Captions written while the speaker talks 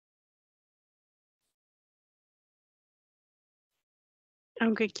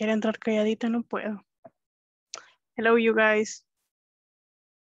Aunque quiera entrar calladita, no puedo. Hello, you guys.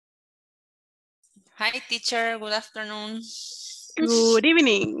 Hi, teacher. Good afternoon. Good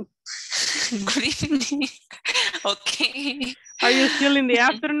evening. Good evening. Okay. Are you still in the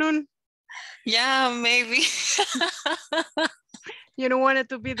afternoon? Yeah, maybe. You don't want it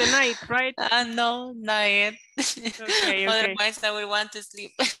to be the night, right? No, not yet. Okay. Otherwise, I will want to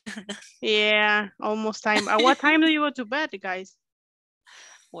sleep. Yeah, almost time. At what time do you go to bed, guys?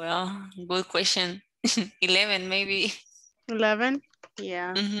 Well, good question. 11, maybe. 11?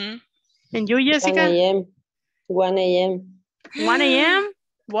 Yeah. Mm-hmm. And you, 1 Jessica? a.m. 1 a.m. 1 a.m.?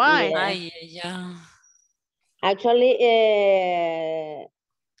 Why? Yeah. Yeah. Actually,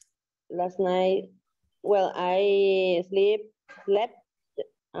 last night, well, I slept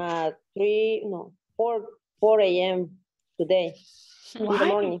at 4 a.m. today, in the Why?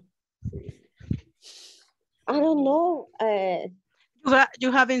 morning. I don't know.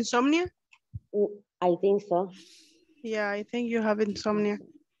 You have insomnia? I think so. Yeah, I think you have insomnia.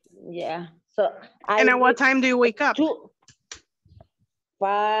 Yeah. So And at what time do you wake up?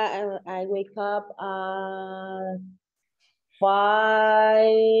 I wake up at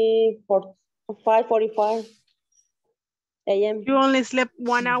 5:45 a.m. You only slept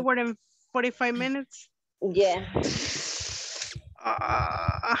 1 hour and 45 minutes? Yeah.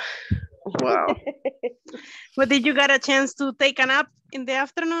 Wow. But did you get a chance to take a nap in the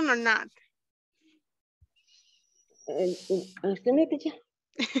afternoon or not? Excuse me, teacher.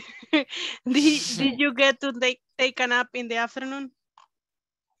 Did you get to take a nap in the afternoon?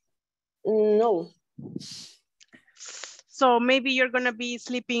 No. So maybe you're gonna be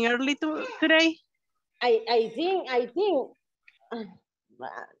sleeping early today? I think at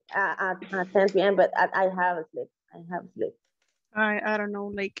 10 p.m. but I have sleep. I don't know,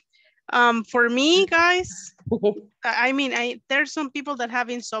 like for me, guys, I mean, there's some people that have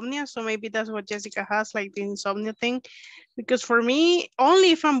insomnia, so maybe that's what Jessica has, like the insomnia thing. Because for me,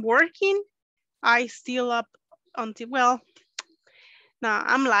 only if I'm working, I still up until, well, nah,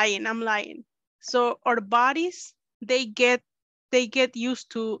 I'm lying. So our bodies, they get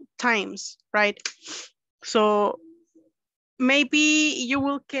used to times, right? So maybe you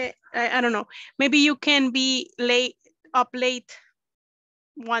will get, I don't know, maybe you can be up late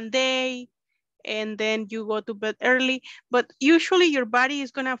one day and then you go to bed early, but usually your body is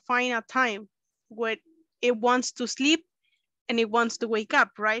gonna find a time where it wants to sleep and it wants to wake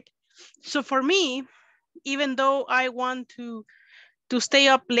up, right? So for me, even though I want to stay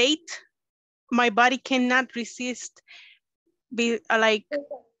up late, my body cannot resist like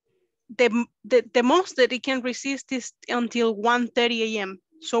the most that it can resist is until 1:30 a.m.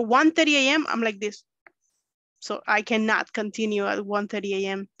 So 1:30 a.m. I'm like this. So I cannot continue at 1:30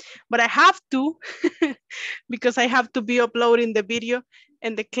 a.m. But I have to because I have to be uploading the video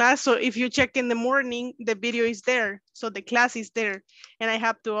and the class. So if you check in the morning, the video is there. So the class is there and I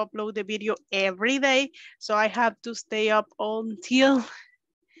have to upload the video every day. So I have to stay up until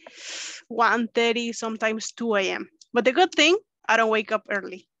 1:30, sometimes 2 a.m. But the good thing, I don't wake up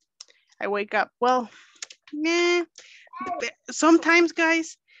early. I wake up, well, sometimes,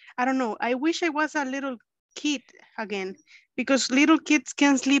 guys, I don't know. I wish I was a little kid again because little kids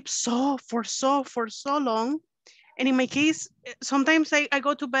can sleep for so long. And in my case, sometimes I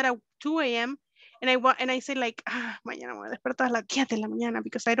go to bed at 2 a.m. and I say like, mañana me voy a despertar a las 10 de la mañana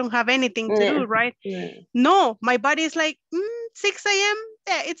because I don't have anything to do, right? No, my body is like, 6 a.m.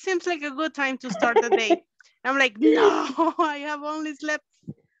 Yeah, it seems like a good time to start the day. I'm like, no, I have only slept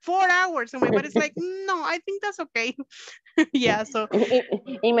 4 hours. And my body's like, no, I think that's okay. Yeah, so.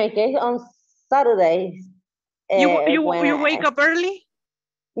 In my case, on Saturdays. You wake up early?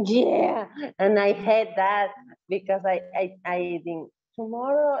 Yeah, and I hate that because I think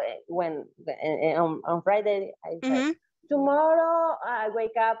tomorrow when on Friday I said tomorrow I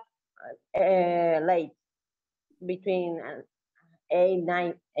wake up late between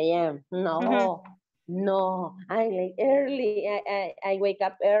 8-9 a.m. No, I like early. I wake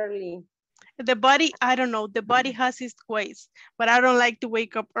up early. The body, I don't know. The body has its ways, but I don't like to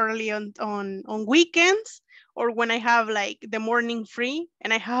wake up early on weekends or when I have like the morning free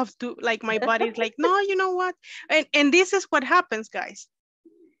and I have to, like, my body's like, no, you know what? And this is what happens, guys.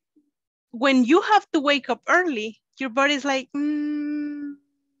 When you have to wake up early, your body's like, no.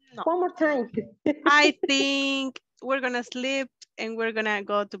 One more time. I think we're gonna sleep and we're gonna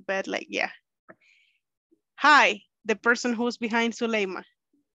go to bed. Like, yeah. Hi, the person who's behind Suleima.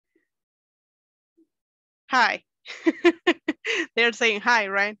 Hi. They're saying hi,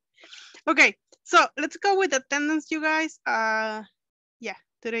 right? Okay, so let's go with attendance, you guys. Yeah,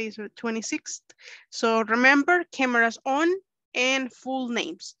 today is the 26th. So remember, cameras on, and full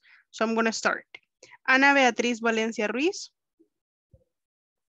names. So I'm going to start. Ana Beatriz Valencia Ruiz.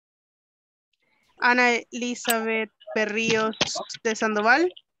 Ana Elizabeth Berríos de Sandoval.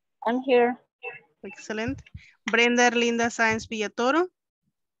 I'm here. Excelente. Brenda Erlinda Sáenz Villatoro.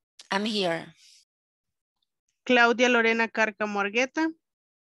 I'm here. Claudia Lorena Cárcamo Argueta.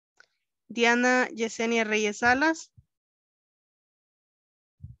 Diana Yesenia Reyes Salas.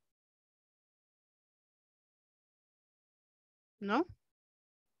 ¿No?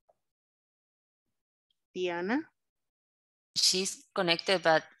 Diana. She's connected,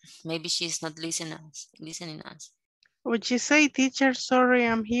 but maybe she's not listening us. Would you say, teacher, sorry,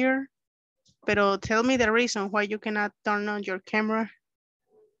 I'm here? Pero tell me the reason why you cannot turn on your camera.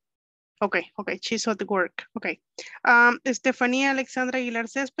 Okay, she's at work. Okay. Estefanía Alexandra Aguilar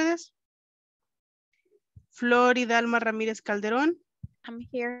Céspedes. Flor Hidalma Ramírez Calderón. I'm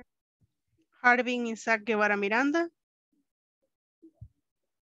here. Harvin Isaac Guevara Miranda.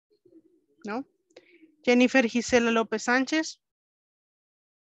 No. Jennifer Gisela López Sánchez.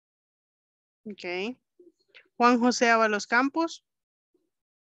 Okay. Juan José Ábalos Campos.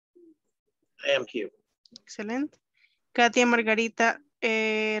 I am here. Excelente. Katia Margarita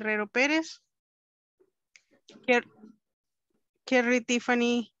Herrero Pérez. Kerry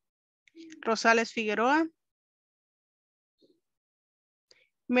Tiffany Rosales Figueroa.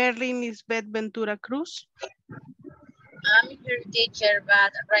 Merlin Lisbeth Ventura Cruz. I'm here, teacher,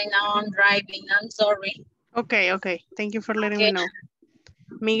 but right now I'm driving. I'm sorry. Okay. Thank you for letting me know.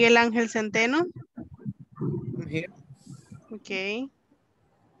 Miguel Ángel Centeno. I'm here. Okay.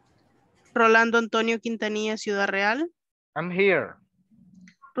 Rolando Antonio Quintanilla Ciudad Real. I'm here.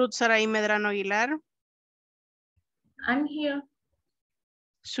 Ruth Saraí Medrano Aguilar. I'm here.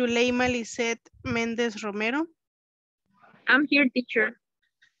 Zuleima Lisette Méndez Romero. I'm here, teacher.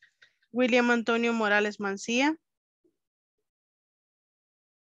 William Antonio Morales Mancía.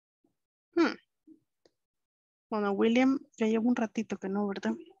 Bueno, William, ya llevo un ratito que no,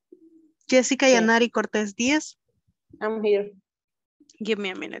 ¿verdad? Jessica Sí. Yanari Cortés Díaz. I'm here. Give me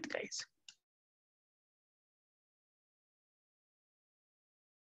a minute, guys.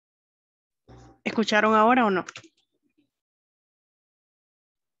 ¿Escucharon ahora o no?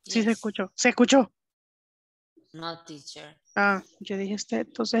 Sí, se Yes. escuchó. ¿Se escuchó? No, teacher. Yo dije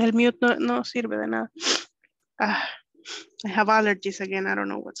entonces el mute no sirve de nada. I have allergies again. I don't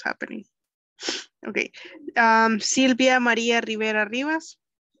know what's happening. Okay. Silvia María Rivera Rivas.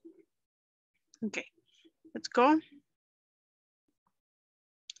 Okay. Let's go.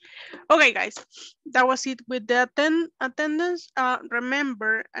 Okay, guys. That was it with the attendance.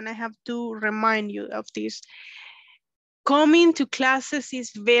 Remember, and I have to remind you of this, coming to classes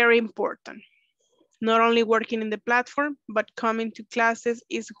is very important. Not only working in the platform, but coming to classes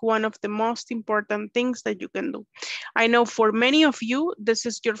is one of the most important things that you can do. I know for many of you, this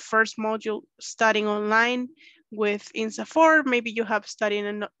is your first module studying online with INSAFORP. Maybe you have studied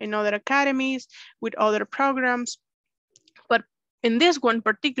in other academies with other programs. But in this one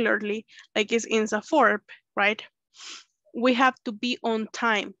particularly, like it's INSAFORP, right? We have to be on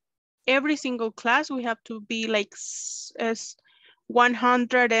time. Every single class, we have to be like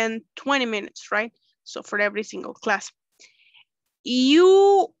 120 minutes, right? So for every single class,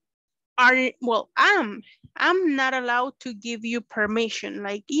 you are, well, I'm not allowed to give you permission.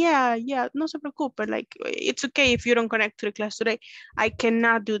 Like, yeah, no se preocupe. Like, it's okay if you don't connect to the class today. I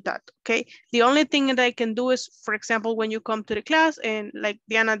cannot do that, okay? The only thing that I can do is, for example, when you come to the class and like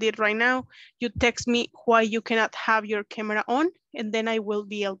Diana did right now, you text me why you cannot have your camera on, and then I will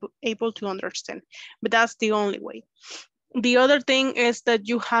be able to understand. But that's the only way. The other thing is that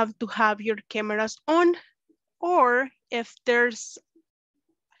you have to have your cameras on, or if there's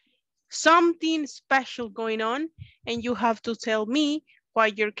something special going on and you have to tell me why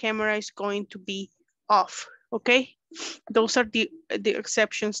your camera is going to be off, okay? Those are the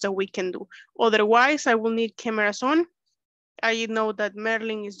exceptions that we can do. Otherwise, I will need cameras on. I know that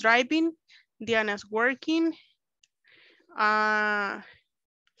Merlin is driving, Diana's working, Anna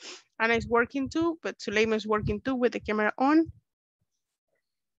is working too, but Suleima is working too with the camera on.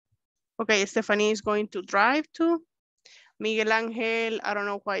 Okay, Stephanie is going to drive too. Miguel Angel, I don't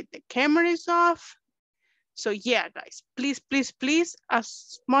know why the camera is off. So yeah, guys, please,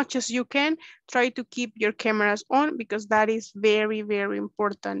 as much as you can, try to keep your cameras on because that is very, very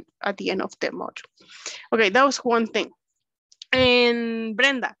important at the end of the module. Okay, that was one thing. And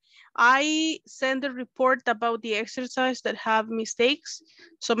Brenda, I sent a report about the exercise that have mistakes.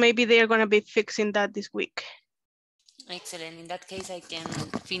 So maybe they're gonna be fixing that this week. Excellent. In that case, I can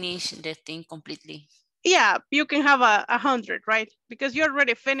finish the thing completely. Yeah, you can have 100, right? Because you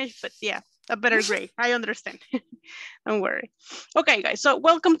already finished, but yeah, a better grade. I understand. Don't worry. Okay, guys. So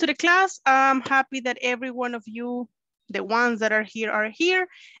welcome to the class. I'm happy that every one of you, the ones that are here,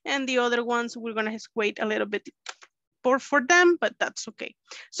 and the other ones, we're gonna just wait a little bit for them, but that's okay.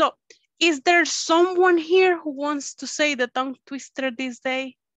 So is there someone here who wants to say the tongue twister this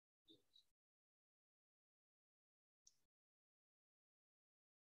day?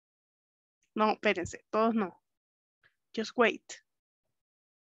 No, espérense, todos no. Just wait.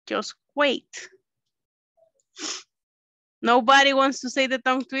 Just wait. Nobody wants to say the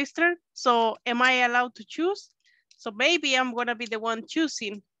tongue twister. So am I allowed to choose? So maybe I'm gonna be the one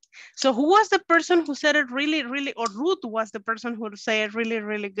choosing. So who was the person who said it really, or Ruth was the person who said it really,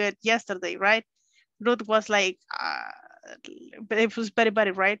 really good yesterday, right? Ruth was like, it was very,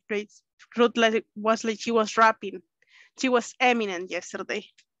 right? Ruth was like, she was rapping. She was eminent yesterday.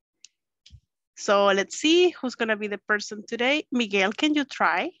 So let's see who's gonna be the person today. Miguel, can you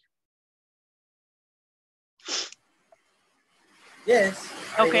try? Yes.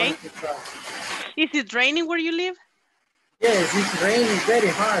 Okay. Is it raining where you live? Yes, it's raining very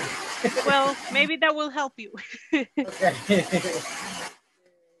hard. Well, maybe that will help you. Okay.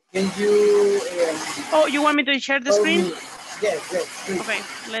 Can you? Oh, you want me to share the screen? Me? Yes, please. Okay,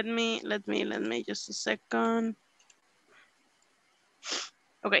 let me just a second.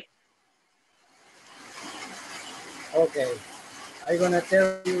 Okay. Okay. I'm gonna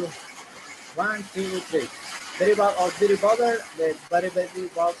tell you 1, 2, 3. Very bad or very bother, the very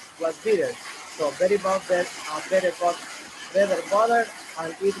bad was bitter. So very bad that very bad, better bother,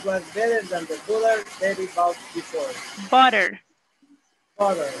 and it was better than the butter very bad before. Butter.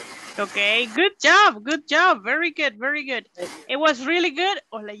 Butter. Okay, good job, very good. It was really good.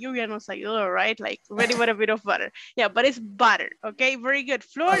 Oh, la lluvia nos ayudó, right? Like really a bit of butter. Yeah, but it's butter, okay? Very good.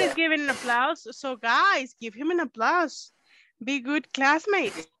 Flor is giving an applause. So guys, give him an applause. Be good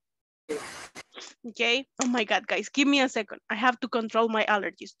classmates. Okay. Oh my God, guys, give me a second. I have to control my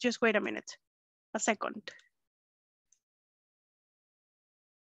allergies. Just wait a minute. A second.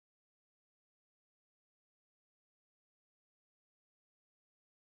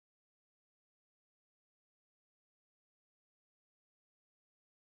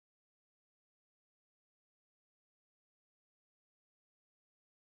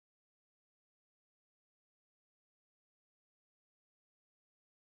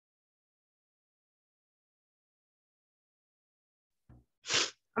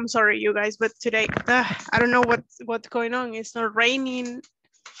 I'm sorry, you guys, but today, I don't know what's going on. It's not raining.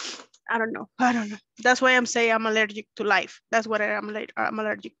 I don't know. That's why I'm saying I'm allergic to life. That's what I'm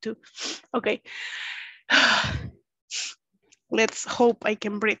allergic to. Okay. Let's hope I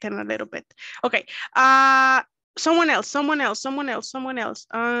can breathe in a little bit. Okay. Someone else.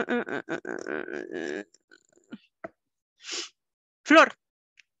 Flor.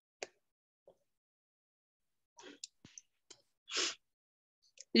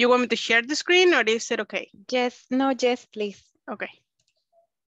 You want me to share the screen or is it okay? Yes, please. Okay.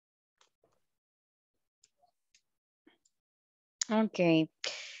 Okay.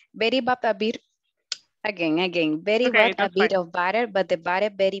 Very bad a bit. Again. Very Okay, bad a bit of butter, but the butter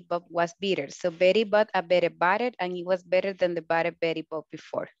very bad was bitter. So very bad a better butter, and it was better than the butter very bad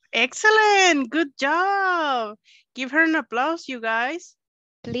before. Excellent. Good job. Give her an applause, you guys.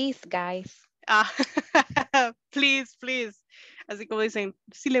 Please, guys. Please. Así como dicen,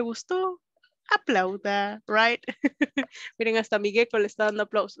 si le gustó, aplauda, right? Miren, hasta Miguel le está dando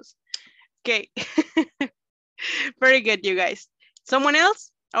aplausos. Okay. Very good, you guys. Someone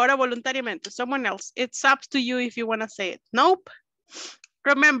else? Ahora voluntariamente. Someone else. It's up to you if you want to say it. Nope.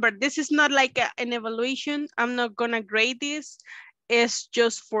 Remember, this is not like an evaluation. I'm not going to grade this. It's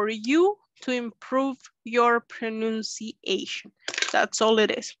just for you to improve your pronunciation. That's all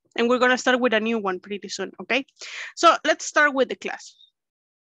it is. And we're going to start with a new one pretty soon, okay? So let's start with the class.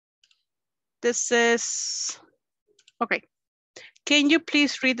 This is, okay. Can you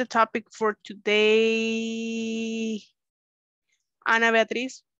please read the topic for today, Ana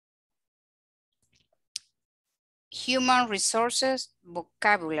Beatriz? Human resources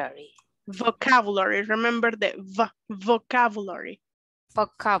vocabulary. Vocabulary, remember the vocabulary.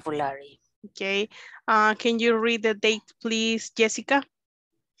 Vocabulary. Okay, can you read the date, please, Jessica?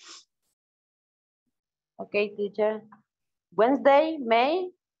 Okay, teacher. Wednesday, May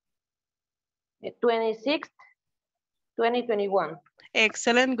 26th, 2021.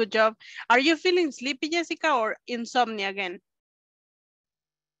 Excellent, good job. Are you feeling sleepy, Jessica, or insomnia again?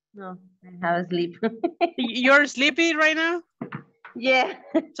 No, I have sleep. You're sleepy right now? Yeah.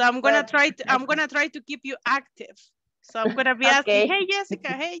 So I'm gonna try to keep you active. So I'm gonna be asking, hey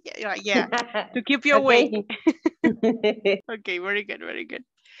Jessica, hey, yeah, to keep you awake. Okay, very good, very good.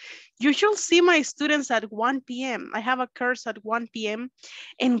 You should see my students at 1 p.m. I have a course at 1 p.m.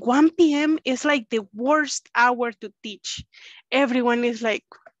 and 1 p.m. is like the worst hour to teach. Everyone is like,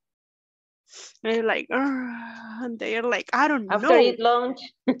 they're like, "Ugh," and they're like, I don't After know. eat lunch.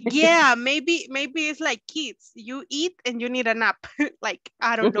 Yeah, maybe it's like kids. You eat and you need a nap. Like,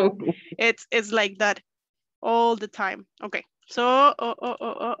 I don't know. It's like that all the time. Okay, so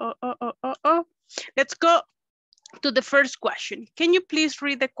let's go to the first question. Can you please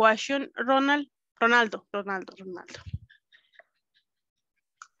read the question, Ronaldo.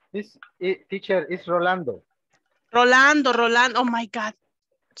 Teacher is Rolando. Rolando. Oh my God.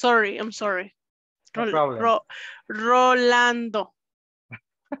 Sorry, I'm sorry. No problem. Rolando.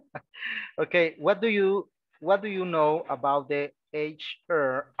 Okay, what do you know about the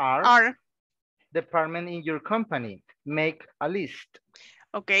HR department in your company? Make a list.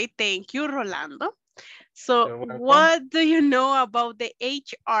 Okay, thank you, Rolando. So what do you know about the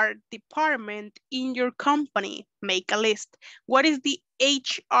HR department in your company? Make a list. What is the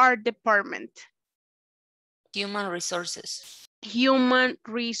HR department? Human resources. Human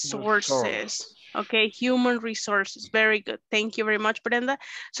resources. Okay, human resources. Very good. Thank you very much, Brenda.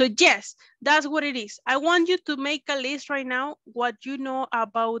 So yes, that's what it is. I want you to make a list right now what you know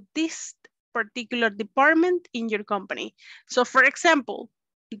about this particular department in your company. So for example,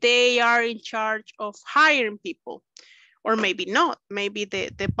 they are in charge of hiring people, or maybe not. Maybe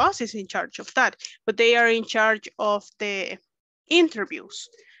the boss is in charge of that, but they are in charge of the interviews.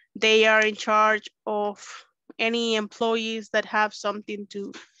 They are in charge of any employees that have something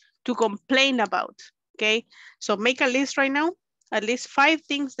to complain about, okay? So make a list right now, at least 5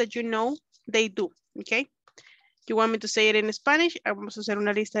 things that you know they do, okay? You want me to say it in Spanish? Vamos a hacer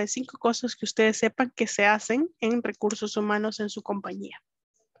una lista de 5 cosas que ustedes sepan que se hacen en recursos humanos en su compañía.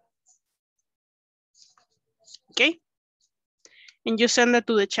 Okay? And you send that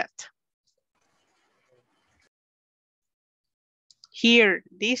to the chat. Here,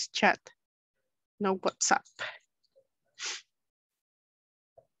 this chat, no WhatsApp.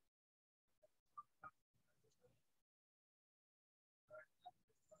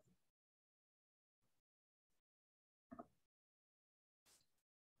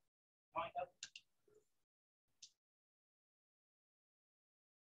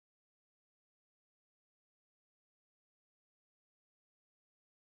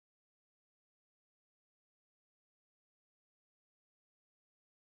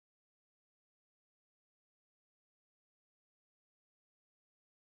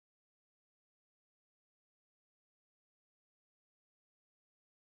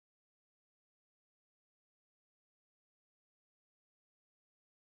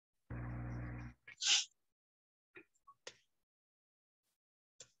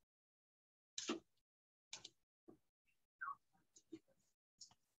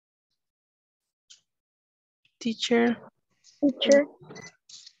 Teacher.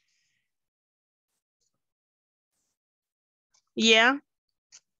 Yeah.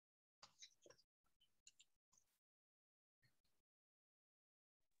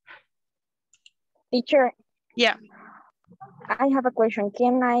 Teacher. Yeah. I have a question.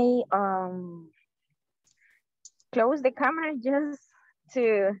 Can I close the camera just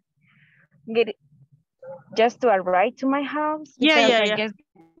to to arrive to my house? Yeah.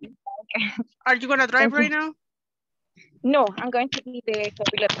 Are you gonna drive right now? No, I'm going to be the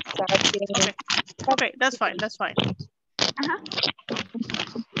Okay. Okay, that's fine.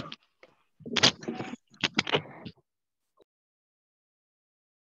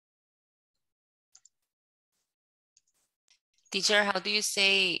 Teacher, how do you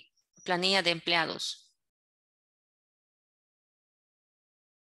say planilla de empleados?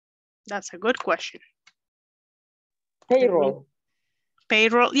 That's a good question. Payroll.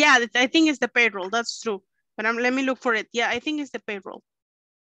 Payroll. Yeah, I think it's the payroll. That's true. But let me look for it. Yeah, I think it's the payroll.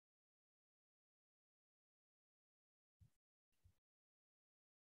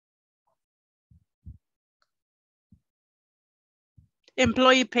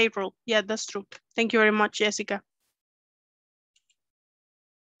 Employee payroll. Yeah, that's true. Thank you very much, Jessica.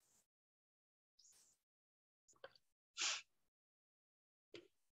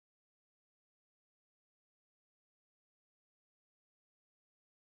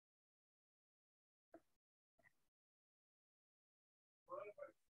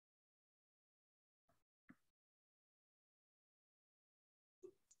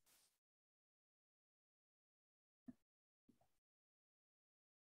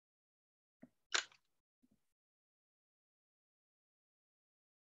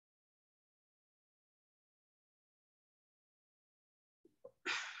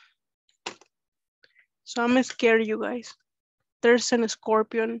 So I'm scared, you guys. There's an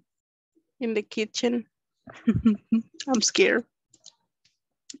scorpion in the kitchen. I'm scared.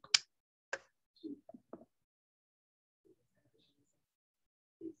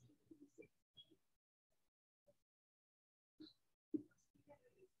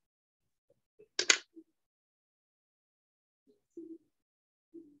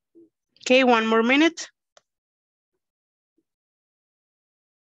 Okay, one more minute.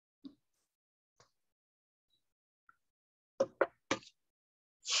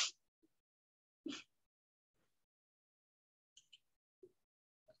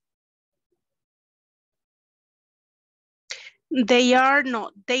 They are,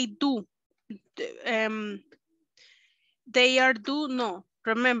 no, they do. They are do, no.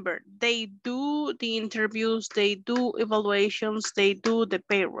 Remember, they do the interviews, they do evaluations, they do the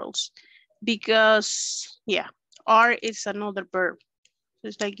payrolls. Because, yeah, are is another verb. So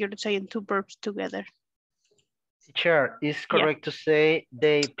it's like you're saying two verbs together. Teacher, is correct to say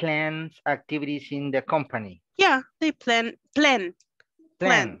they plan activities in the company? Yeah, they plan.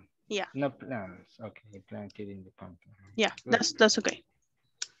 Yeah. No plans. Okay, plan activity in the company. Yeah, Good. that's okay.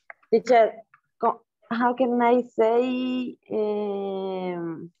 Teacher, how can I say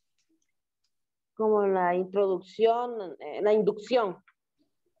como la introducción, la inducción?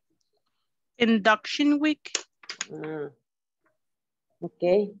 Induction week.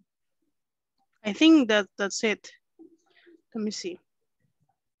 Okay. I think that's it. Let me see.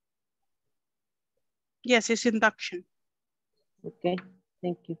 Yes, it's induction. Okay,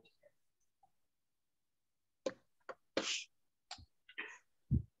 thank you.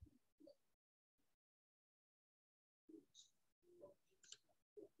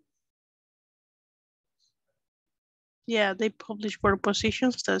 Yeah, they publish work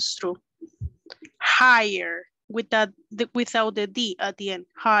positions, that's true. Hire, without the D at the end,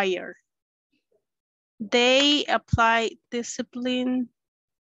 hire. They apply discipline.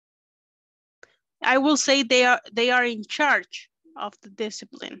 I will say they are in charge of the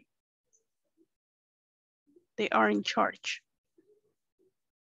discipline. They are in charge.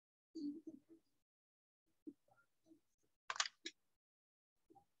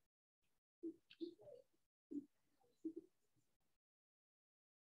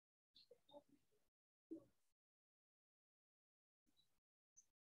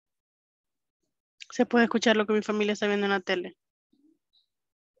 ¿Se puede escuchar lo que mi familia está viendo en la tele?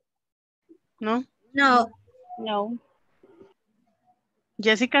 ¿No? No. No.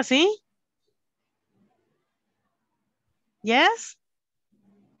 Jessica, ¿sí? Yes.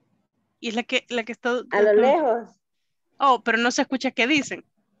 Y es la que está... A lo lejos. Oh, pero no se escucha qué dicen.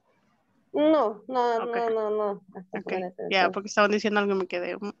 No. Okay. No. Okay. Yeah, porque estaban diciendo algo y me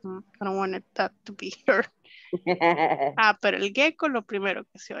quedé. I don't want that to be heard. Pero el gecko lo primero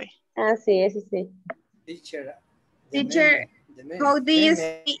que se oye. Ah, sí, eso sí. Teacher, How do you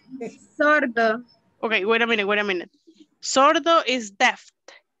say sordo? Okay, wait a minute. Sordo is deaf.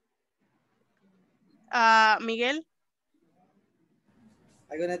 Miguel?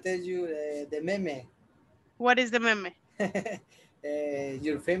 I'm gonna tell you the meme. What is the meme?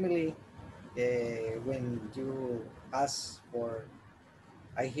 Your family, when you ask for,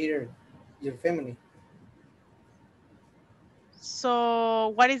 I hear your family. So,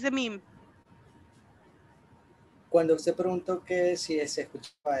 what is the meme? Cuando usted preguntó que si se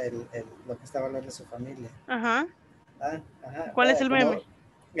escuchaba lo que estaba hablando de su familia. Ajá. Ajá. ¿Cuál es el meme?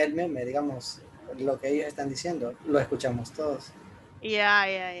 El meme, digamos, lo que ellos están diciendo, lo escuchamos todos. Yeah.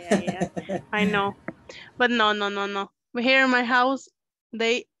 I know. But no. Here in my house,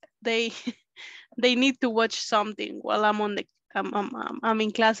 they need to watch something while I'm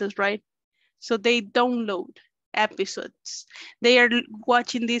in classes, right? So they download episodes. They are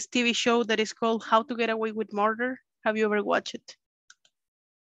watching this TV show that is called How to Get Away with Murder. Have you ever watched it?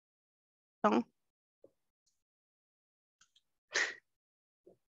 No?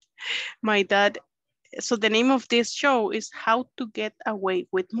 My dad, so the name of this show is How to Get Away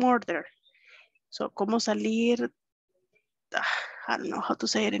with Murder. So, ¿cómo salir? I don't know how to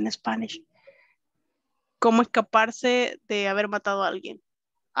say it in Spanish. ¿Cómo escaparse de haber matado a alguien?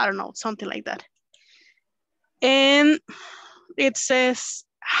 I don't know, something like that. And it says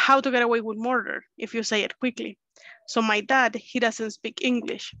how to get away with murder if you say it quickly. So my dad, he doesn't speak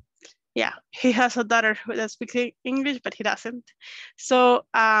English. Yeah, he has a daughter who does speak English, but he doesn't. So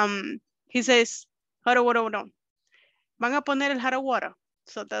he says, Van a poner el Harawara.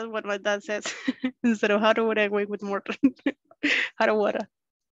 So that's what my dad says. Instead of how to get away with murder. Harawara.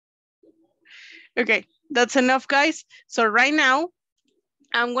 Okay, that's enough, guys. So right now,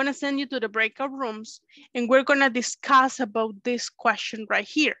 I'm going to send you to the breakout rooms and we're going to discuss about this question right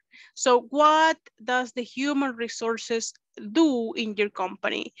here. So what does the human resources do in your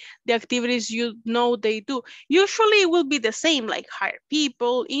company, the activities you know they do. Usually it will be the same, like hire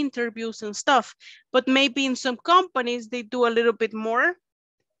people, interviews and stuff, but maybe in some companies they do a little bit more,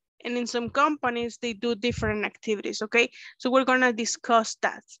 and in some companies they do different activities, okay? So we're gonna discuss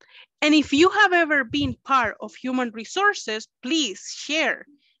that. And if you have ever been part of human resources, please share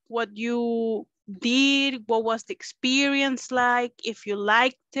what you did, what was the experience like, if you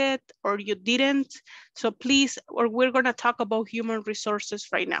liked it or you didn't. So please, or we're gonna talk about human resources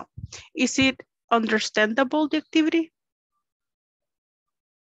right now. Is it understandable, the activity?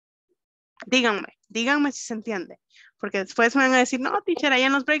 Díganme si se entiende. Porque después me van a decir, no, teacher, allá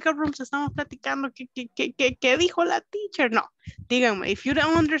en los breakout rooms estamos platicando, ¿qué dijo la teacher? No, díganme. If you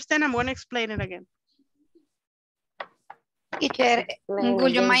don't understand, I'm going to explain it again. Teacher,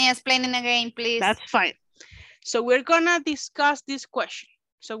 would you mind explaining again, please? That's fine. So we're going to discuss this question.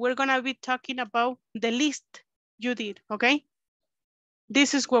 So we're going to be talking about the list you did, okay?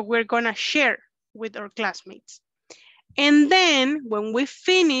 This is what we're going to share with our classmates. And then when we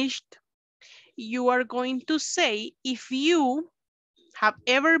finished, you are going to say if you have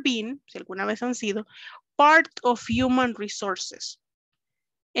ever been, si alguna vez han sido, part of human resources.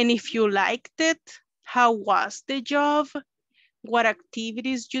 And if you liked it, how was the job? What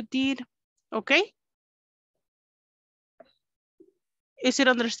activities you did, okay? Is it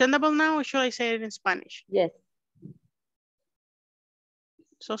understandable now or should I say it in Spanish? Yes.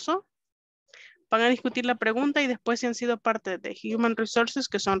 So? Van a discutir la pregunta y después si han sido parte de Human Resources,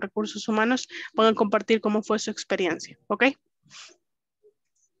 que son recursos humanos, van a compartir cómo fue su experiencia, ¿ok?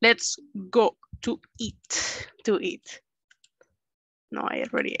 Let's go to eat. No, I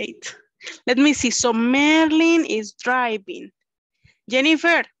already ate. Let me see. So Merlin is driving.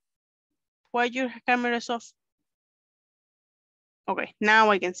 Jennifer, why your camera is off? Okay, now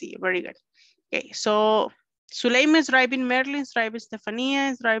I can see you. Very good. Okay, so Suleima is driving, Merlin is driving,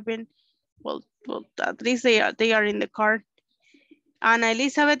 Stefania is driving. Well, at least they are in the car. Ana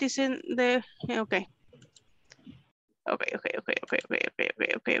Elizabeth is in the, okay. Okay.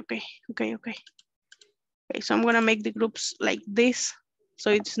 Okay, so I'm gonna make the groups like this,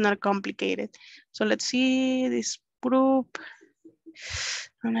 so it's not complicated. So let's see this group.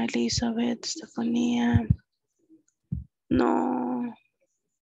 Ana Elizabeth, Stefania. No.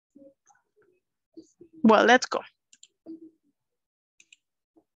 Well, let's go.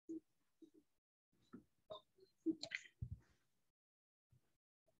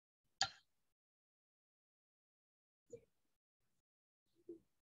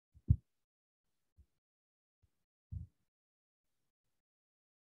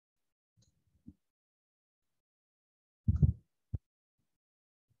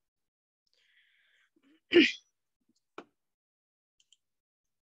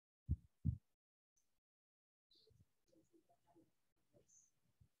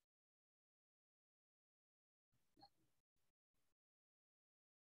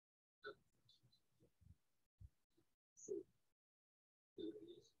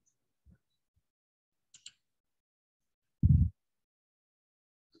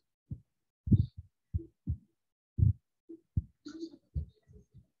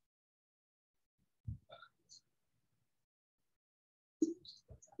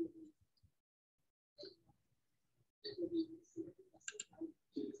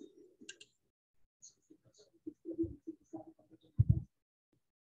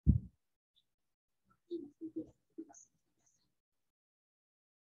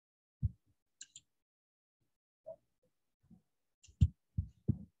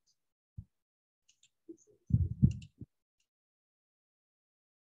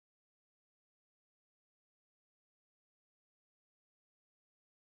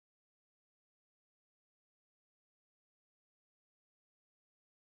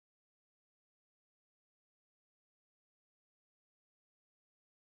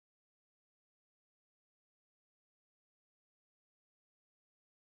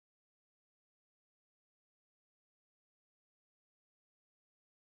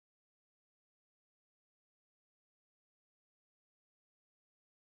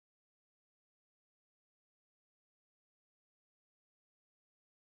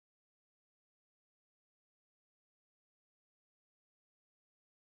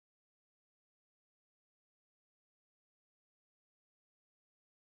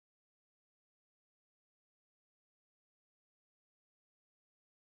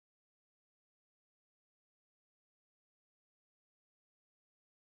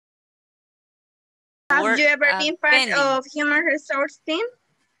 Have you ever been part of human resource team?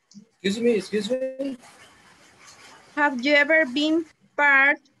 Excuse me. Have you ever been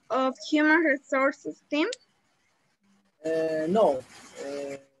part of human resources team? No.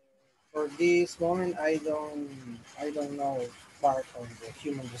 For this moment, I don't know part of the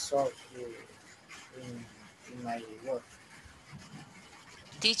human resource in my work.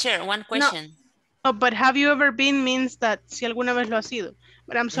 Teacher, one No. question. Oh, but have you ever been means that si alguna vez lo ha sido.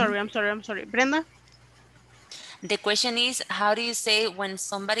 But I'm sorry. Brenda? The question is, how do you say when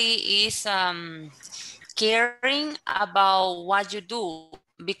somebody is caring about what you do?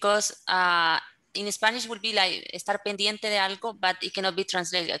 Because in Spanish would be like estar pendiente de algo, but it cannot be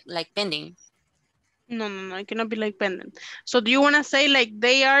translated like pending. No, it cannot be like pending. So do you want to say like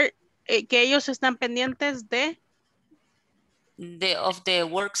they are, que ellos están pendientes de? Of the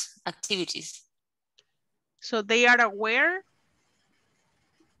work's activities. So they are aware?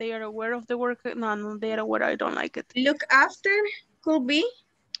 They are aware of the work? No, they are aware. I don't like it. Look after could be.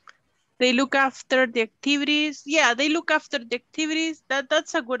 They look after the activities. Yeah, they look after the activities.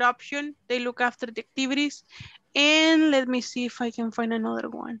 That's a good option. They look after the activities. And let me see if I can find another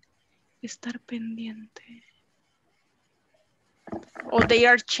one. Estar pendiente. Or they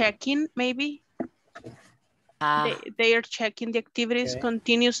are checking, maybe. They are checking the activities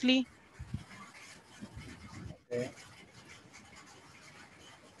continuously. Okay.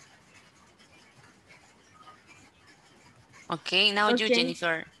 Okay, now you,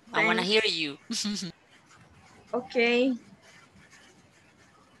 Jennifer. I want to hear you. Okay.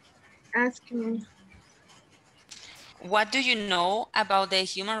 Ask me. What do you know about the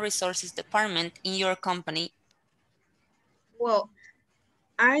human resources department in your company? Well,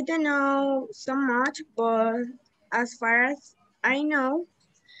 I don't know so much, but as far as I know,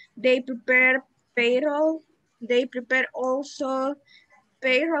 they prepare payroll. They prepare also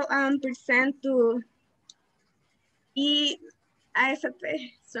payroll and present to ISSS,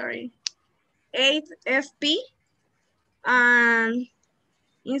 sorry, 8FP and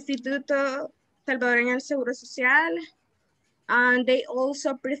Instituto Salvadoreño del Seguro Social. And they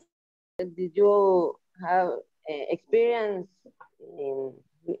also present. Did you have experience in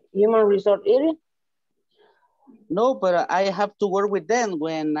human resource area? No, but I have to work with them.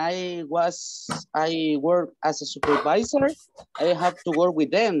 When I work as a supervisor, I have to work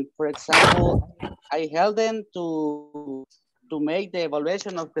with them. For example, I help them to make the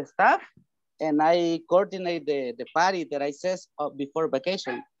evaluation of the staff, and I coordinate the party that I said before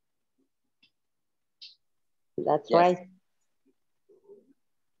vacation. That's right.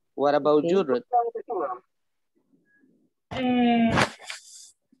 What about you, Ruth?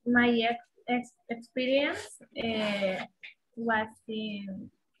 My experience was in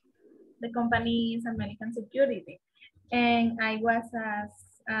the company's American Security, and I was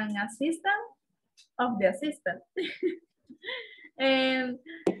an assistant of the assistant. And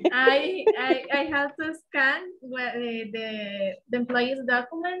I had to scan the employees'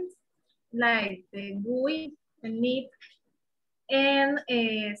 documents, like the GUI and NIP, and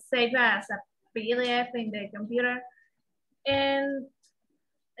save as a PDF in the computer, and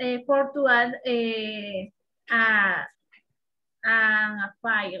for to add a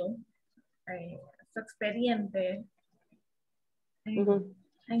file, su expediente.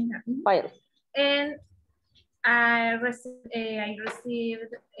 Files. And I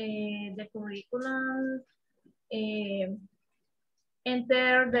received the curriculum,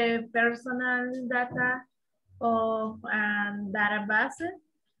 enter the personal data of database.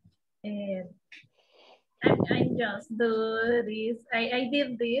 I just do this. I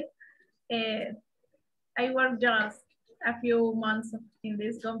did this. I worked just a few months in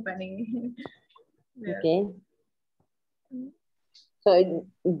this company. Yeah. Okay. So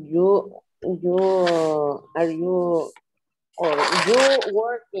you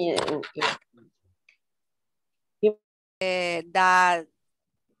work in that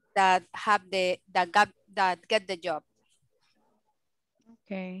have that get the job.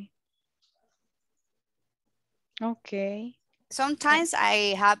 Okay. Sometimes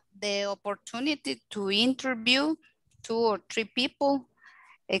I have the opportunity to interview 2 or 3 people,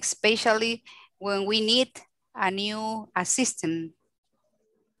 especially when we need a new assistant.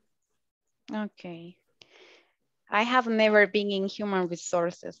 Okay. I have never been in human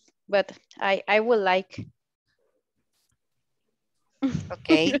resources, but I would like.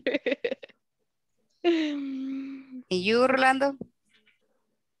 Okay. And you, Orlando?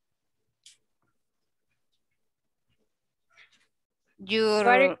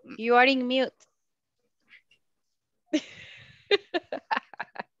 You are in mute.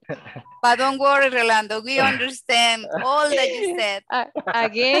 But don't worry, Rolando. We understand all that you said.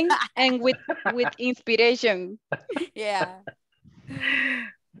 Again, and with inspiration. Yeah.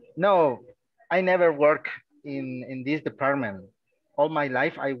 No, I never work in this department. All my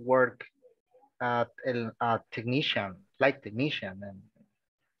life I work as a technician, flight technician,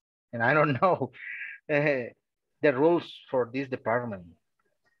 and I don't know the rules for this department.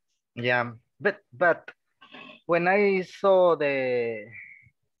 Yeah, but when I saw the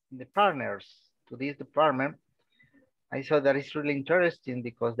partners to this department, I saw that it's really interesting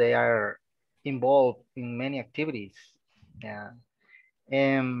because they are involved in many activities. Yeah,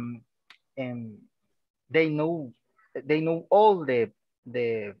 and and they know all the,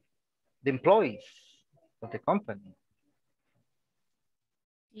 the employees of the company.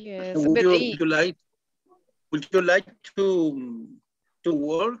 Yes, Would but would you like to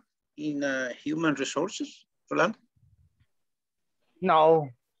work in human resources, Rolando? No,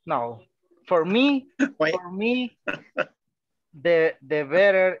 no. For me, the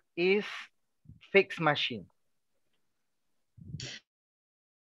better is fixed machine.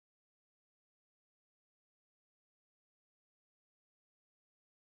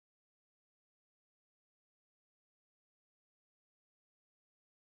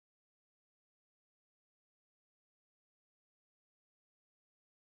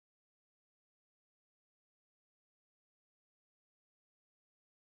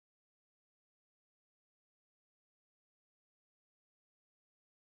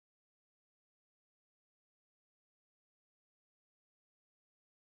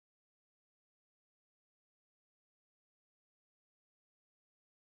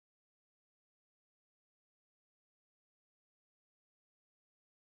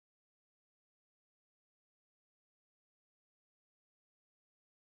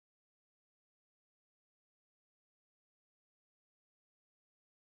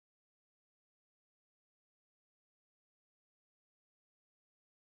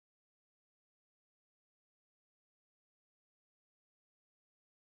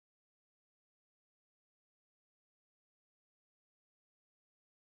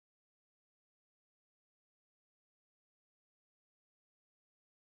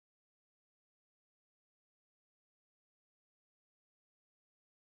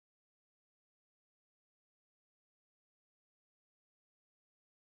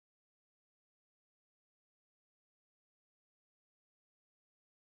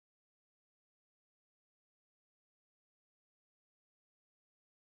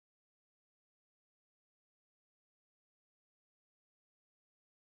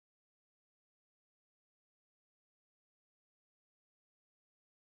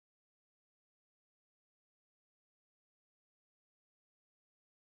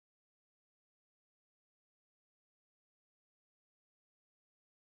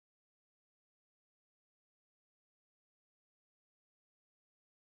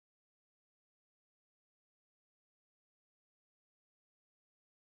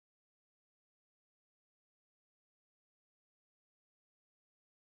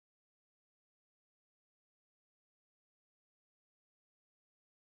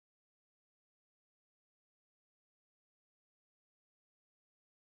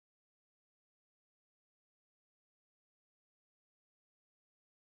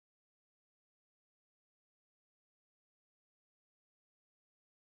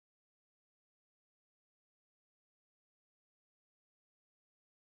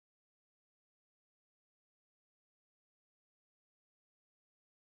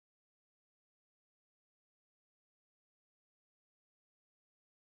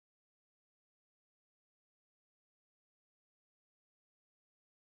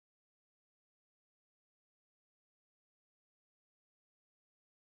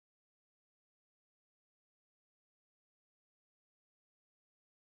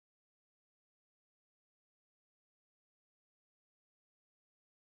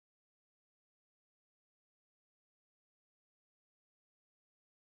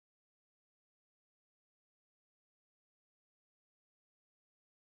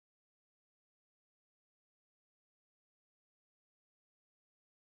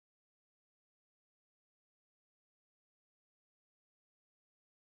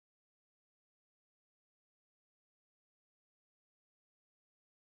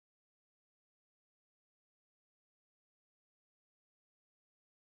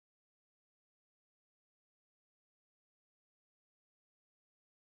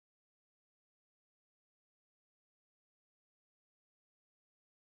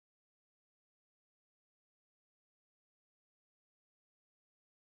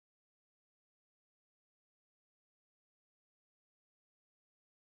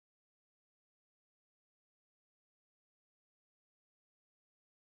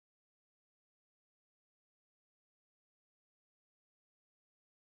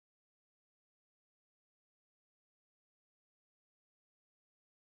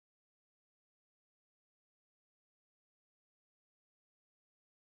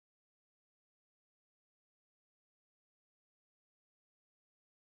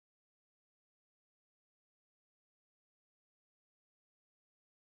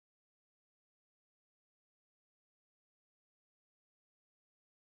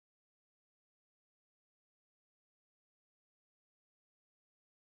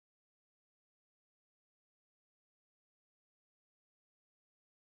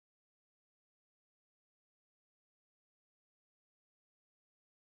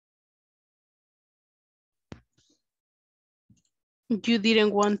 You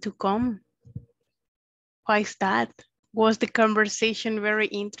didn't want to come. Why is that? Was the conversation very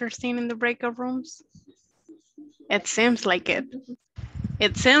interesting in the breakout rooms? It seems like it.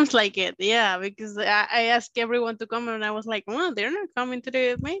 It seems like it, yeah, because I asked everyone to come and I was like, well, they're not coming to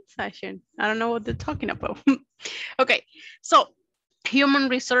the main session. I don't know what they're talking about. Okay, so human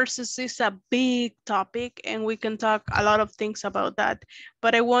resources is a big topic and we can talk a lot of things about that.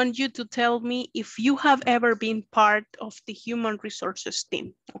 But I want you to tell me if you have ever been part of the human resources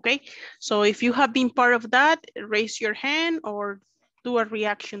team, okay? So if you have been part of that, raise your hand or do a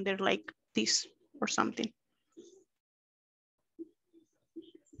reaction there like this or something.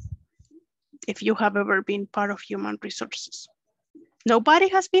 If you have ever been part of human resources. Nobody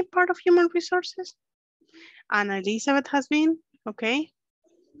has been part of human resources? Anna Elizabeth has been, okay.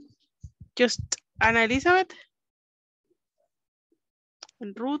 Just Anna Elizabeth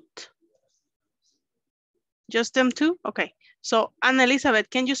and Ruth. Just them two? Okay. So Anna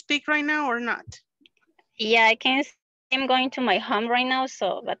Elizabeth, can you speak right now or not? Yeah, I can. I'm going to my home right now,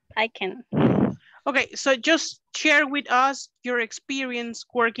 so, but I can. Okay, so just share with us your experience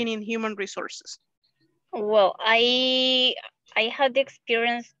working in human resources. Well, I had the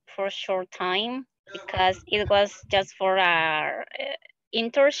experience for a short time because it was just for a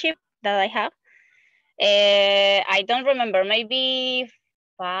internship that I have. I don't remember, maybe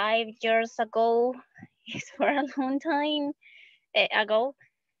 5 years ago. It's for a long time ago.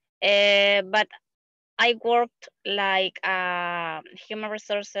 But I worked like a human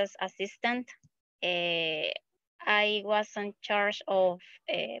resources assistant. I was in charge of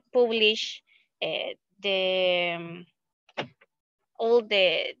publish the all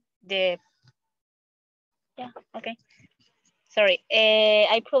the yeah, okay, sorry,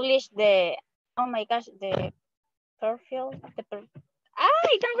 I published the, oh my gosh, the profile,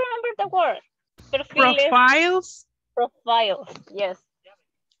 I don't remember the word. Profiles? Profiles, yes.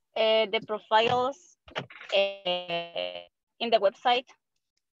 The profiles in the website,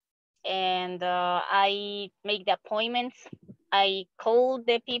 and I make the appointments, I call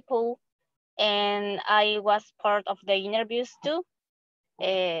the people, and I was part of the interviews too,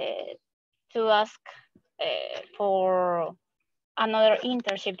 to ask for another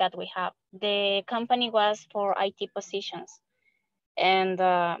internship that we have. The company was for IT positions, and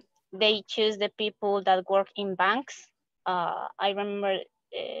they choose the people that work in banks. I remember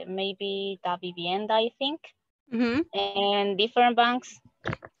maybe the Vivienda, I think, and different banks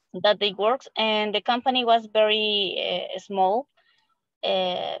that they worked, and the company was very small.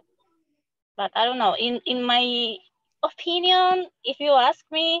 But I don't know, in my opinion, if you ask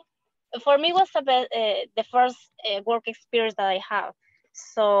me, for me was the first work experience that I have.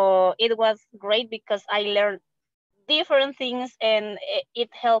 So it was great because I learned different things and it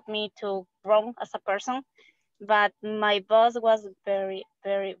helped me to grow as a person. But my boss was very,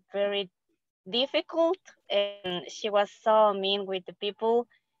 very, very difficult, and she was so mean with the people,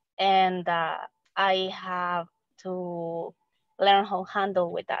 and I have to learn how to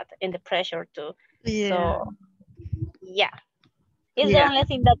handle with that and the pressure too. Yeah. So yeah, it's the only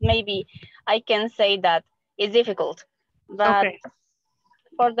thing that maybe I can say that is difficult, but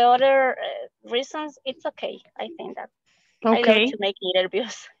for the other reasons, it's okay. I think that I love to make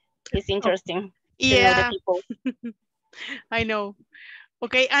interviews. It's interesting to know the people. I know.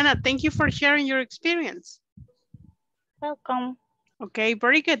 Okay, Anna, thank you for sharing your experience. Welcome. Okay,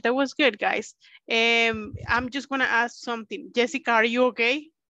 very good. That was good, guys. I'm just gonna ask something. Jessica, are you okay?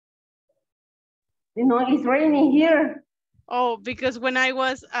 No, it's raining here. Oh, because when I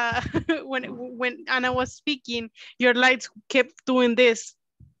was when Anna was speaking, your lights kept doing this.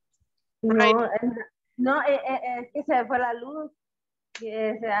 Right? No, es que se fue la luz.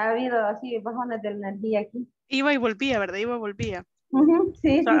 Se ha habido así bajones de energía aquí. Iba y volvía, ¿verdad? Iba y volvía.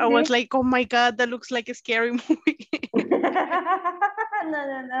 Sí, So I was like, oh my God, that looks like a scary movie.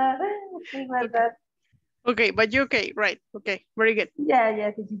 No. It's like that. Okay, but you're okay, right? Okay, very good.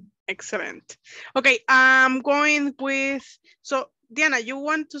 Yeah. Excellent. Okay, I'm going with, so Diana, you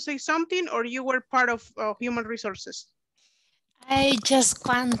want to say something or you were part of human resources? I just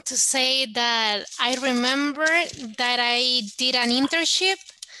want to say that I remember that I did an internship,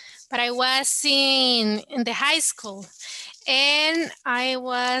 but I was in the high school, and I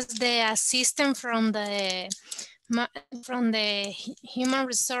was the assistant from the human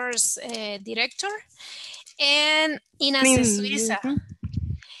resource director, and in Suiza.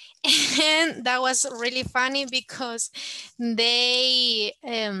 And that was really funny because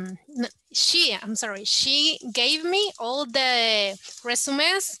she gave me all the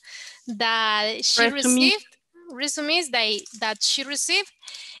resumes that she received. resumes that she received,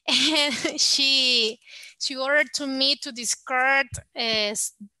 and she ordered to me to discard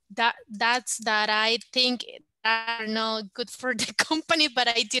that I think are not good for the company, but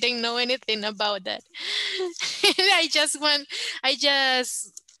I didn't know anything about that. And I just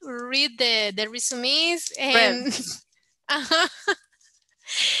read the resumes and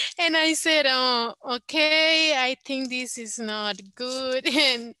and I said, oh, okay, I think this is not good,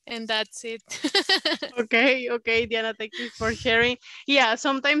 and that's it. Okay, Diana, thank you for sharing. Yeah,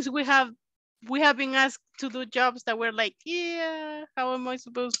 sometimes we have been asked to do jobs that we're like, yeah, how am I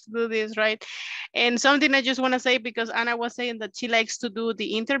supposed to do this, right? And something I just want to say, because Anna was saying that she likes to do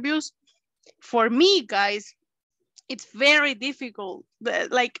the interviews. For me, guys, it's very difficult.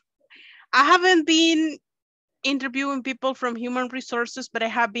 Like, I haven't been interviewing people from human resources, but I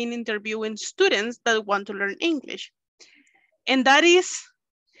have been interviewing students that want to learn English. And that is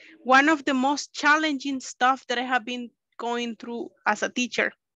one of the most challenging stuff that I have been going through as a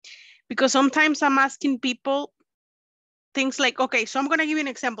teacher. Because sometimes I'm asking people things like, okay, so I'm going to give you an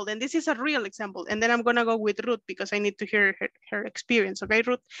example, and this is a real example, and then I'm going to go with Ruth because I need to hear her experience, okay,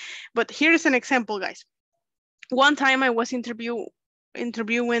 Ruth? But here's an example, guys. One time I was interviewing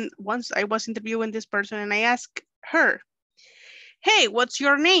this person, and I asked her, hey, what's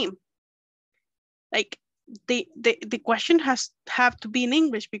your name? Like, the question have to be in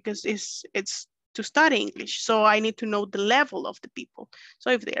English because it's to study English. So I need to know the level of the people. So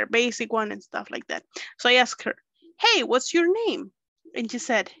if they are basic one and stuff like that. So I asked her, hey, what's your name? And she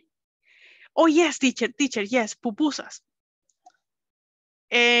said, oh, yes, teacher, yes, pupusas.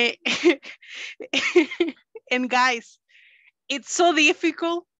 And guys, it's so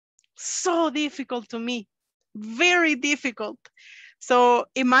difficult to me, very difficult. So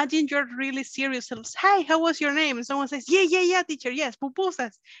imagine you're really serious. Hi, how was your name? And someone says, yeah, teacher, yes,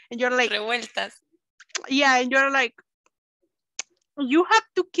 pupusas. And you're like, revueltas. Yeah, and you're like, you have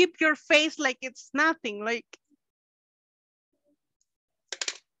to keep your face like it's nothing. Like,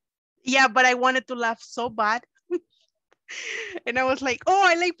 yeah, but I wanted to laugh so bad. And I was like, oh,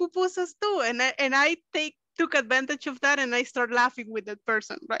 I like pupusas too. And I took advantage of that, and I start laughing with that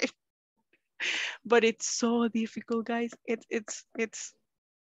person, right? But it's so difficult, guys. It's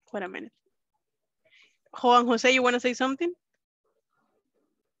wait a minute. Juan Jose, you want to say something?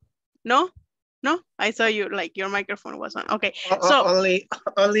 No, I saw you, like, your microphone was on. Okay, so only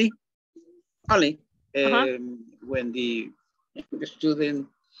when the student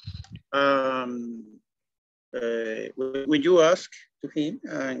when you ask to him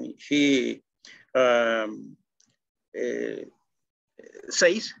and he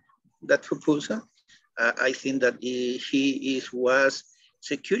says that proposal, I think that he was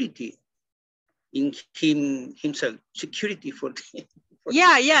security in himself, security for the,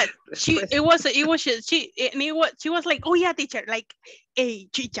 yeah. She was like, oh yeah, teacher, like, hey,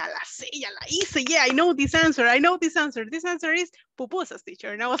 chicha, la sé, ya la hice, yeah, I know this answer. This answer is pupusas,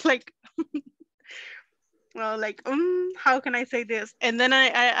 teacher. And I was like, well, like, how can I say this? And then I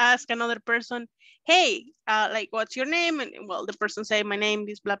asked another person, hey, like, what's your name? And well, the person said, my name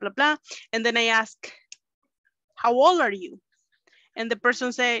is blah, blah, blah. And then I asked, how old are you? And the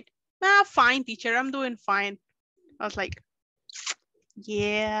person said, fine, teacher, I'm doing fine. I was like,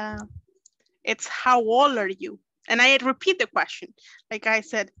 yeah, it's how old are you? And I repeat the question. Like I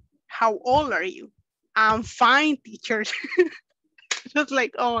said, how old are you? I'm fine, teacher. Just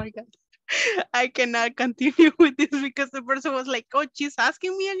like, oh my God. I cannot continue with this because the person was like, oh, she's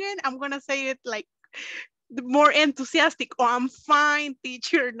asking me again. I'm going to say it like more enthusiastic. Oh, I'm fine,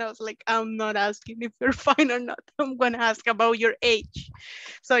 teacher. And I was like, I'm not asking if you're fine or not. I'm going to ask about your age.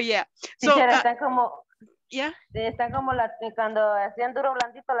 So, yeah. So, teacher, está como, yeah. Está como cuando hacían duro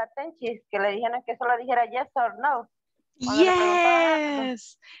blandito la tenchis, que le dijeron que solo dijera yes or no.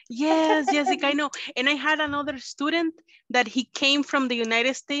 Yes, Jessica, I know. And I had another student that he came from the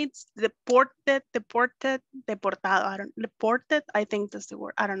United States, deported, I think that's the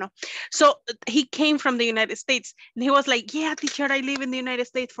word, I don't know. So he came from the United States and he was like, yeah, teacher, I live in the United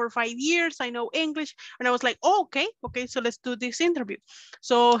States for 5 years. I know English. And I was like, oh, okay, so let's do this interview.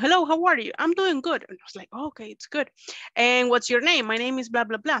 So, hello, how are you? I'm doing good. And I was like, oh, okay, it's good. And what's your name? My name is blah,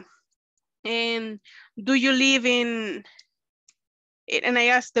 blah, blah. And do you live in, and I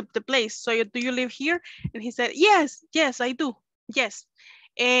asked the place, so do you live here? And he said, yes, I do, yes.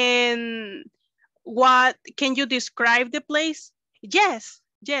 And what, can you describe the place? Yes.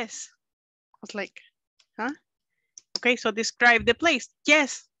 I was like, huh? Okay, so describe the place.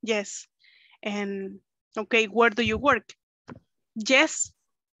 Yes. And okay, where do you work? Yes,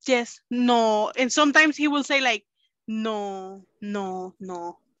 no. And sometimes he will say like, no.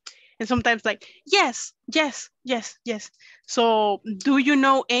 And sometimes like, yes, yes, yes, yes. So do you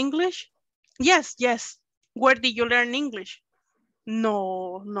know English? Yes, yes. Where did you learn English?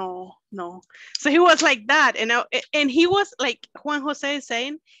 No, no, no. So he was like that. And he was like Juan Jose is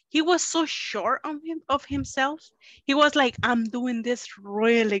saying, he was so sure of himself. He was like, I'm doing this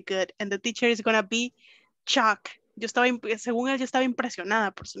really good. And the teacher is going to be shocked. Según él, yo estaba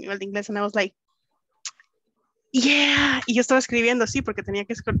impresionada por su nivel de inglés. And I was like, yeah. Y yo estaba escribiendo así porque tenía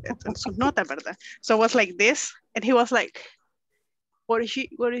que escribir sus notas, ¿verdad? So I was like this. And he was like, what is she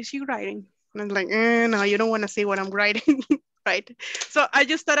writing? And I'm like, no, you don't want to see what I'm writing. Right. So I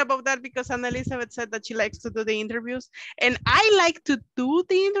just thought about that because Anna Elizabeth said that she likes to do the interviews. And I like to do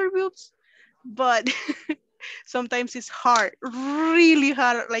the interviews, but sometimes it's hard, really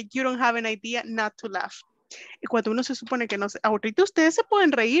hard. Like you don't have an idea not to laugh. Y cuando uno se supone que no se, ahorita ustedes se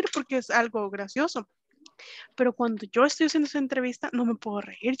pueden reír porque es algo gracioso. Pero cuando yo estoy haciendo esa entrevista, no me puedo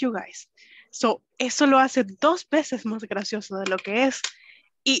reír, you guys. So, eso lo hace 2 veces más gracioso de lo que es.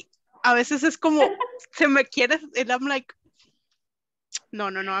 Y a veces es como, se me quiere, and I'm like, no,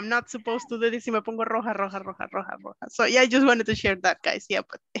 I'm not supposed to do this. Y me pongo roja. So yeah, I just wanted to share that, guys. Yeah,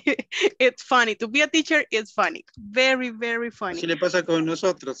 but it's funny. To be a teacher is funny. Very, very funny. Así le pasa con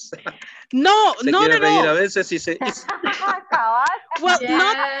nosotros. No, se quiere reír a veces y se... Well,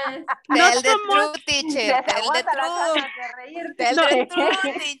 Yes. Tell the so truth, much. teacher. Tell the truth. Tell the truth,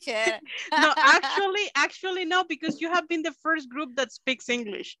 teacher. No, actually no, because you have been the first group that speaks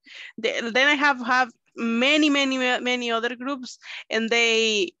English. Then I have many other groups, and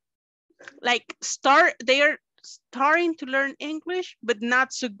they are starting to learn English, but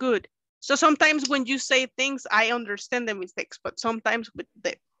not so good. So sometimes when you say things, I understand the mistakes, but sometimes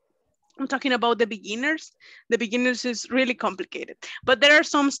I'm talking about the beginners. The beginners is really complicated, but there are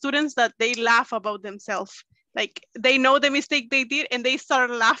some students that they laugh about themselves. Like they know the mistake they did and they start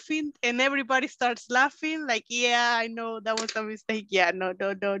laughing and everybody starts laughing. Like, yeah, I know that was a mistake. Yeah, no.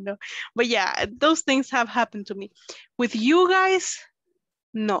 But yeah, those things have happened to me. With you guys,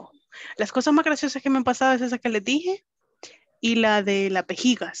 no. Las cosas más graciosas que me han pasado es esa que les dije y la de las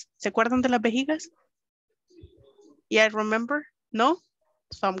vejigas. ¿Se acuerdan de las vejigas? Yeah, I remember. No?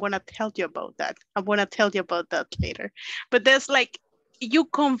 So I'm going to tell you about that. I'm going to tell you about that later. But there's like, you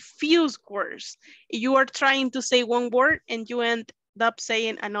confuse words. You are trying to say one word and you end up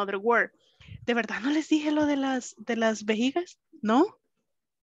saying another word. ¿De verdad no les dije lo de las vejigas? ¿No?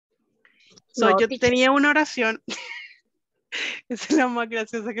 So No, yo teacher. tenía una oración. Esa es la más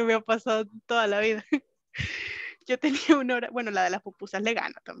graciosa que me ha pasado toda la vida. Yo tenía una oración, bueno, la de las pupusas le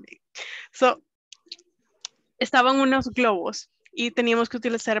gana también. So, estaban unos globos y teníamos que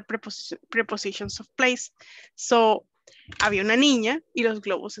utilizar prepositions of place. So, había una niña y los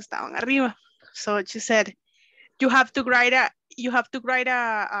globos estaban arriba. So she said, you have to write a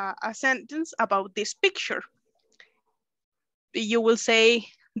sentence about this picture. You will say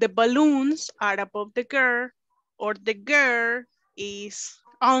the balloons are above the girl, or the girl is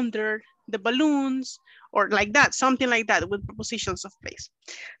under the balloons, or like that, something like that with prepositions of place.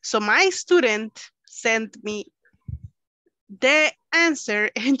 So my student sent me the answer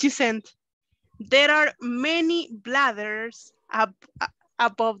and she sent, there are many bladders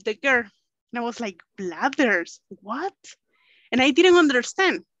above the girl. And I was like, bladders, what? And I didn't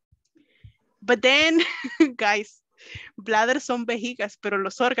understand. But then, guys, bladders son vejigas, pero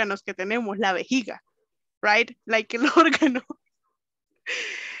los órganos que tenemos, la vejiga, right? Like el órgano.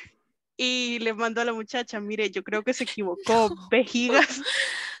 Y le mandó a la muchacha, mire, yo creo que se equivocó. Vejigas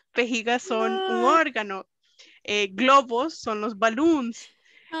son un órgano. Globos son los balloons.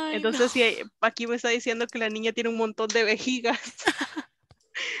 Ay, Entonces, no. sí, aquí me está diciendo que la niña tiene un montón de vejigas.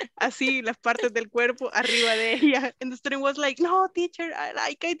 Así, las partes del cuerpo arriba de ella. And the student was like, no, teacher,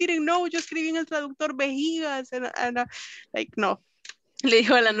 I didn't know. Yo escribí en el traductor vejigas. And like, no. Le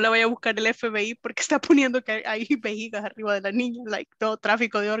dijo a la, no la vaya a buscar el FBI porque está poniendo que hay vejigas arriba de la niña. Like, no,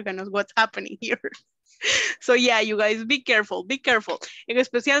 tráfico de órganos. What's happening here? So yeah, you guys, be careful, be careful. En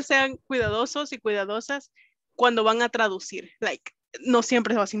especial sean cuidadosos y cuidadosas cuando van a traducir. Like, no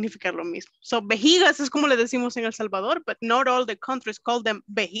siempre va a significar lo mismo. So, vejigas es como le decimos en El Salvador, but not all the countries call them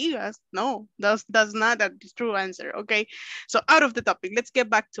vejigas. No, that's not a true answer, okay? So, out of the topic, let's get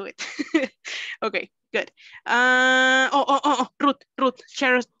back to it. Okay, good. Ruth,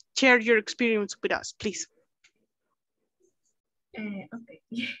 share your experience with us, please. Okay.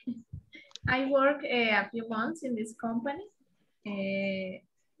 I work a few months in this company. The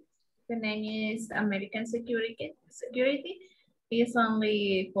name is American Security. It's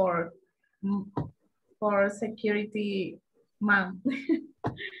only for security man.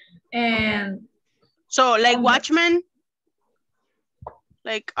 And so like watchman?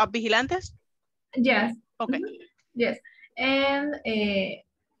 Like vigilantes? Yes. Okay. Yes. And I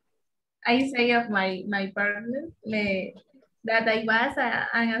say of my partner that I was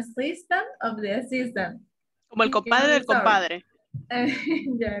an assistant of the assistant. Como el compadre del compadre.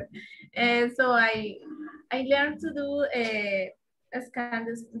 Yeah. So I learned to do scan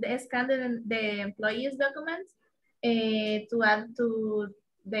the employees' documents to add to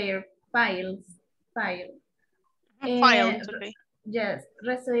their files. Files, okay. Yes,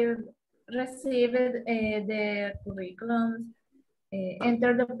 received the curriculums,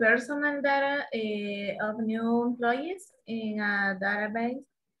 enter the personal data of new employees in a database.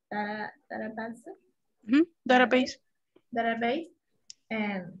 Database,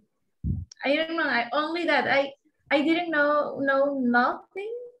 and I don't know. Only that I didn't know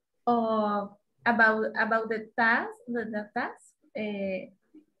nothing about the task,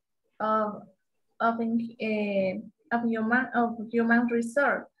 of human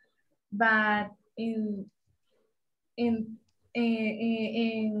resource, but in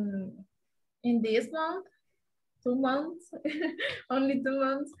this month, 2 months, only 2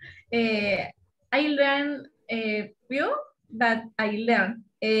 months, I learned a few, but I learned.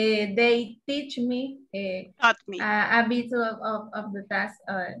 They teach me, taught me a bit of the task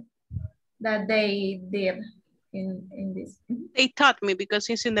that they did in this. They taught me because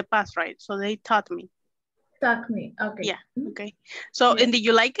it's in the past, right? So they taught me. Taught me, okay. Yeah, okay. So, yes. And did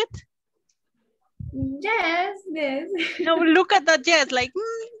you like it? Yes. No, look at that, yes, like,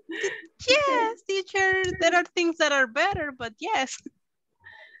 yes, teacher, there are things that are better, but yes.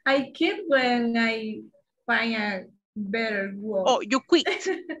 I quit when I find a better work. Oh, you quit?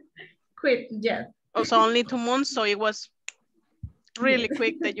 Quit, yes. Oh, so only 2 months, so it was really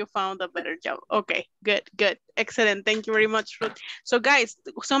quick that you found a better job. Okay, good, excellent. Thank you very much, Ruth. So guys,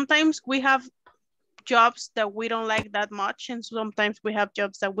 sometimes we have jobs that we don't like that much, and sometimes we have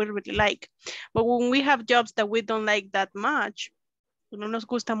jobs that we really like. But when we have jobs that we don't like that much, no nos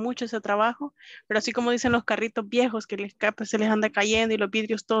gusta mucho ese trabajo, pero así como dicen los carritos viejos que se les anda cayendo y los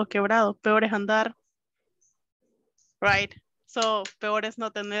vidrios todos quebrados, peor es andar, right? So, peor es no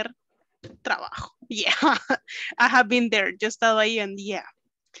tener trabajo. Yeah, I have been there, yo he estado ahí, and yeah,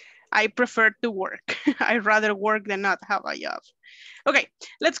 I prefer to work. I'd rather work than not have a job. Okay,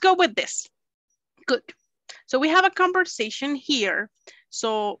 let's go with this. Good. So we have a conversation here.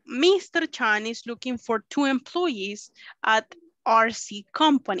 So Mr. Chan is looking for 2 employees at RC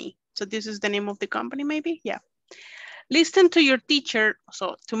company. So this is the name of the company, maybe? Yeah. Listen to your teacher,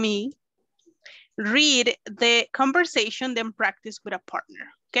 so to me, read the conversation, then practice with a partner,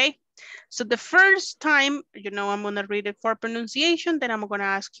 okay? So the first time, I'm gonna read it for pronunciation, then I'm gonna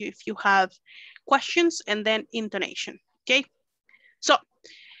ask you if you have questions, and then intonation, okay? So,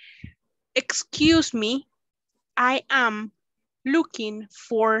 excuse me, I am looking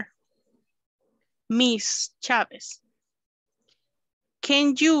for Miss Chavez.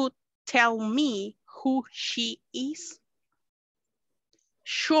 Can you tell me who she is?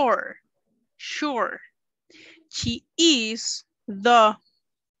 Sure. She is the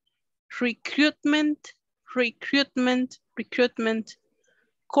recruitment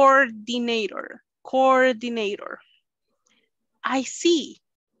coordinator. I see.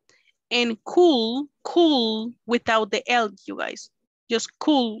 And cool without the L, you guys. Just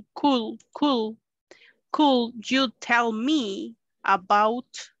cool. You tell me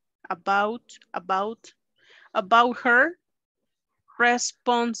about her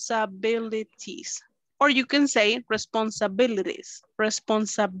responsibilities. Or you can say responsibilities.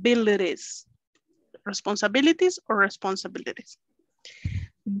 Responsibilities or responsibilities.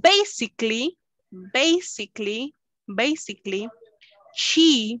 Basically,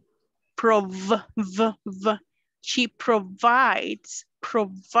 she provides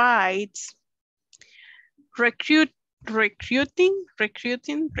recruiting,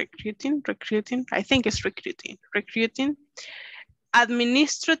 I think it's recruiting,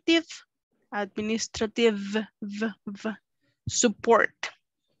 administrative support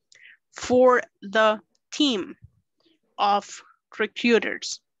for the team of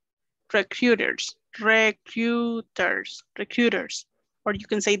recruiters, or you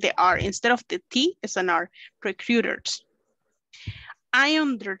can say the R, instead of the T, it's an R, recruiters. I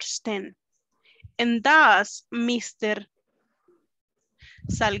understand. And does Mr.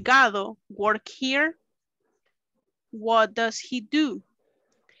 Salgado work here? What does he do?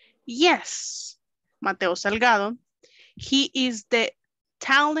 Yes, Mateo Salgado. He is the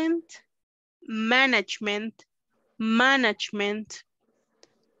talent management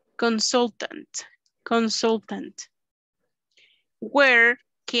consultant. Where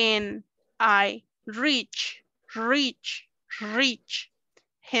can I reach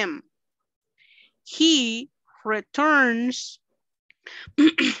him. He returns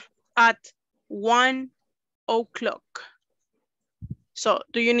at 1 o'clock. So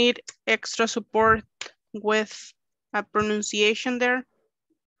do you need extra support with a pronunciation there?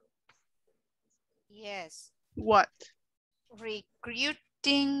 Yes. What?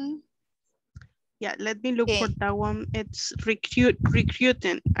 Recruiting. Yeah, let me look for that one. It's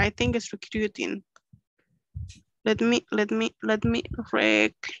recruiting. I think it's recruiting. Let me recruiting. Let me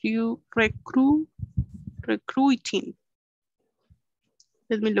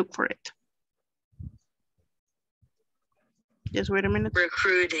look for it. Just wait a minute.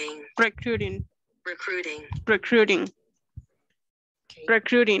 Recruiting. Recruiting. Recruiting. Recruiting. Okay.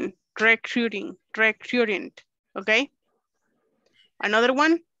 Recruiting. Recruiting. Recruiting. Okay. Another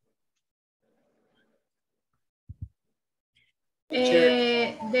one.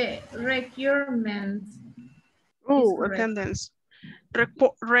 The recruitment. Oh, attendance.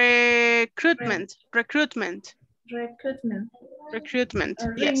 Recruitment. Recruitment. Recruitment. Recruitment.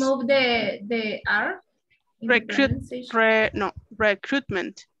 Yes. Remove the R. No,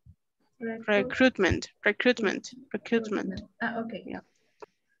 recruitment. Recruitment. Recruitment. Recruitment. Okay. Yeah.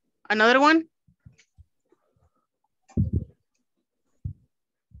 Another one?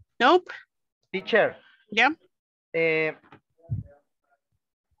 Nope. Teacher. Yeah.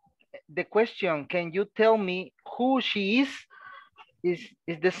 The question, can you tell me who she is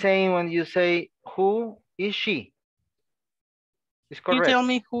the same when you say who is she? It's correct. You tell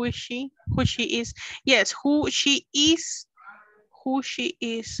me who is she? Who she is? Yes, who she is. Who she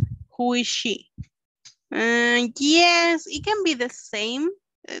is. Who is she? Yes, it can be the same.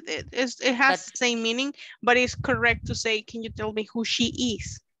 It has the same meaning, but it's correct to say, can you tell me who she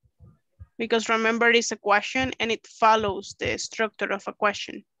is? Because remember, it's a question and it follows the structure of a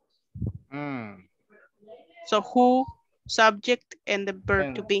question. So who, subject, and the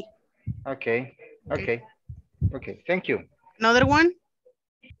verb to be. Okay. Okay. Okay. Thank you. Another one?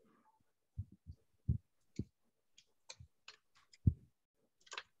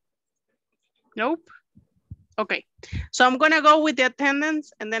 Nope. Okay. So I'm going to go with the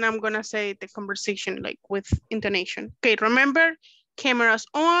attendance and then I'm going to say the conversation like with intonation. Okay. Remember, cameras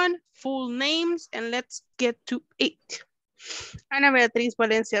on, full names, and let's get to it. Ana Beatriz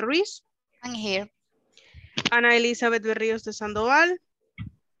Valencia Ruiz. I'm here. Ana Elizabeth Berríos de Sandoval.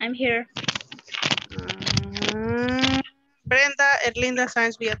 I'm here. Brenda Erlinda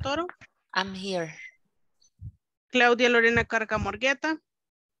Sáenz Villatoro. I'm here. Claudia Lorena Carca Morgueta.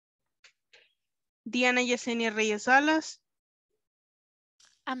 Diana Yesenia Reyes Salas.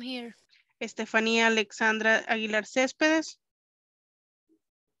 I'm here. Estefanía Alexandra Aguilar Céspedes.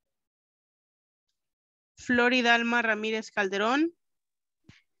 Floridalma Ramírez Calderón.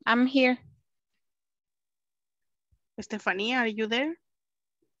 I'm here. Estefanía, are you there?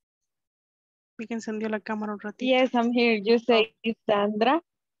 We can encendió la cámara un ratito. Yes, I'm here. You say Sandra.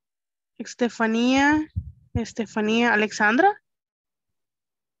 Estefanía, Alexandra?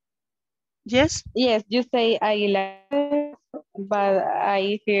 Yes? Yes, you say Aguilar, but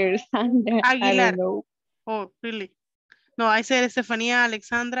I hear Sandra. Aguilar. I don't know. Oh, really? No, I said Estefanía,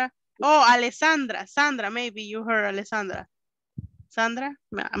 Alexandra. Oh, Alessandra. Sandra, maybe you heard Alessandra. Sandra?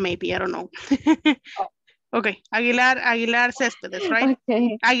 Maybe, I don't know. Oh. Okay, Aguilar Céspedes, right?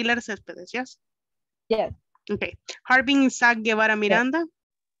 Okay. Aguilar Céspedes, yes? Yes. Okay. Harbin Isaac Guevara Miranda.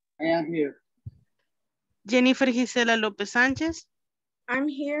 I am here. Jennifer Gisela López Sánchez. I'm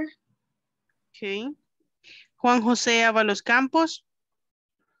here. Okay. Juan José Ábalos Campos.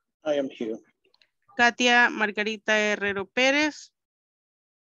 I am here. Katia Margarita Herrero Pérez.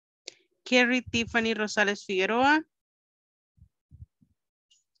 Kerry Tiffany Rosales Figueroa.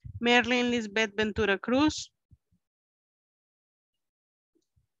 Merlin Lisbeth Ventura Cruz.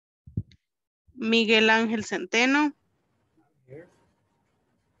 Miguel Ángel Centeno. Here.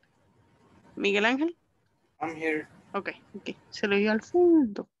 Miguel Ángel. I'm here. Ok. Se lo dio al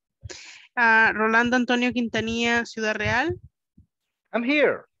fondo. Rolando Antonio Quintanilla, Ciudad Real. I'm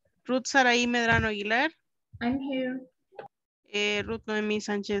here. Ruth Saraí Medrano Aguilar. I'm here. Ruth Noemí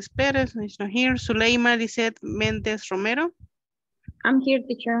Sánchez Pérez, is not here. Zuleima Lisette Méndez Romero. I'm here,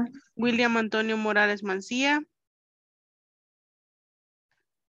 teacher. William Antonio Morales Mancía.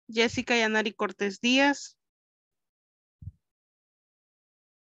 Jessica Yanari Cortés Díaz.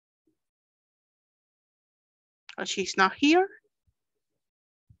 Oh, she's not here.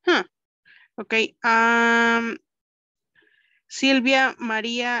 Huh. Okay. Silvia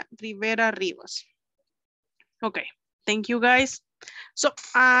María Rivera Rivas. Okay. Thank you, guys. So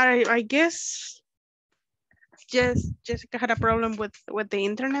I guess Jessica had a problem with the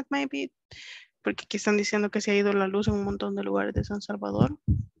internet, maybe. Porque aquí están diciendo que se ha ido la luz en un montón de lugares de San Salvador.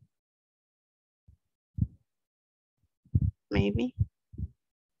 Maybe.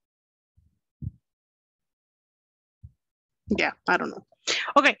 Yeah, I don't know.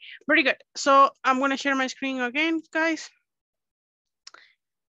 Okay, very good. So I'm going to share my screen again, guys.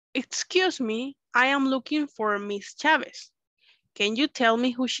 Excuse me, I am looking for Miss Chavez. Can you tell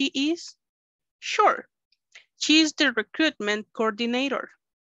me who she is? Sure. She's the recruitment coordinator.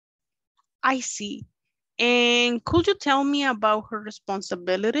 I see. And could you tell me about her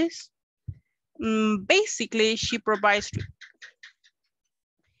responsibilities? Basically, she provides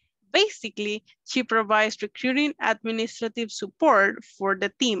recruiting administrative support for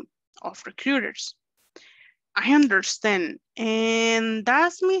the team of recruiters. I understand. And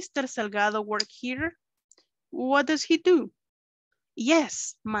does Mr. Salgado work here? What does he do?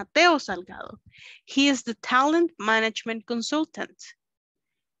 Yes, Mateo Salgado. He is the talent management consultant.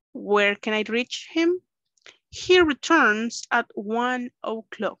 Where can I reach him? He returns at 1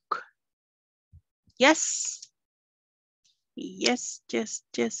 o'clock. Yes. Yes, yes,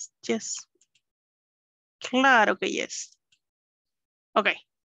 yes, yes. Claro que yes. Okay,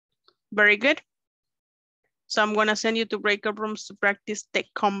 very good. So I'm gonna send you to breakout rooms to practice the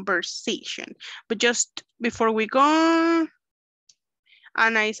conversation. But just before we go,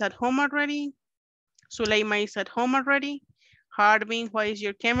 Anna is at home already. Suleima is at home already. Harbin, why is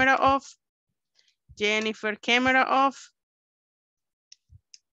your camera off? Jennifer, camera off.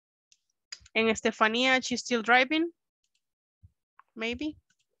 And Estefania, she's still driving? Maybe.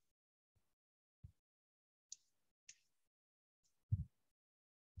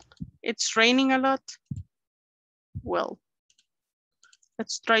 It's raining a lot. Well,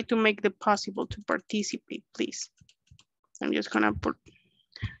 let's try to make the possible to participate, please. I'm just gonna put,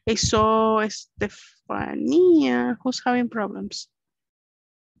 I saw Estefania, who's having problems?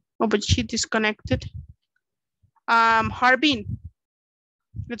 Oh, but she disconnected. Harbin,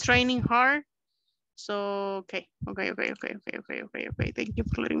 it's raining hard. So, okay. Thank you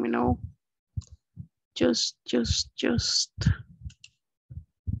for letting me know. Just.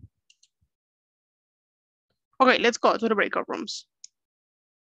 Okay, let's go to the breakout rooms.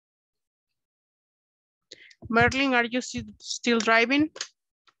 Merlin, are you still driving?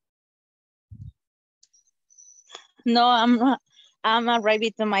 No, I'm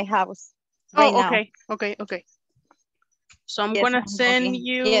arriving to my house right now. Okay. So I'm Yes, gonna I'm send working.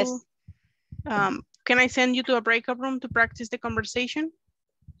 you. Yes. Can I send you to a breakout room to practice the conversation?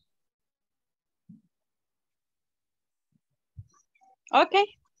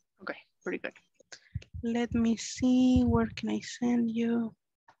 Okay. Okay, pretty good. Let me see, where can I send you?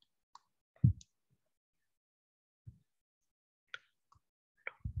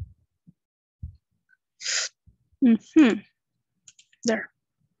 There.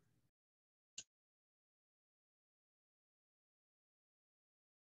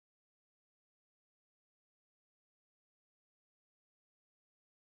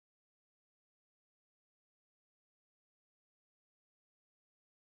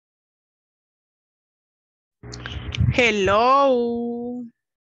 Hello.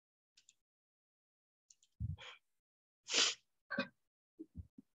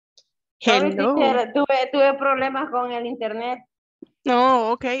 Sorry, Hello. teacher, tuve problemas con el internet.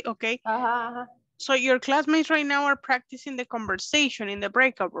 No, okay. Ajá. So your classmates right now are practicing the conversation in the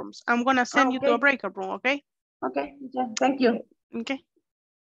breakout rooms. I'm gonna send you to a breakout room, okay? Okay, thank you. Okay.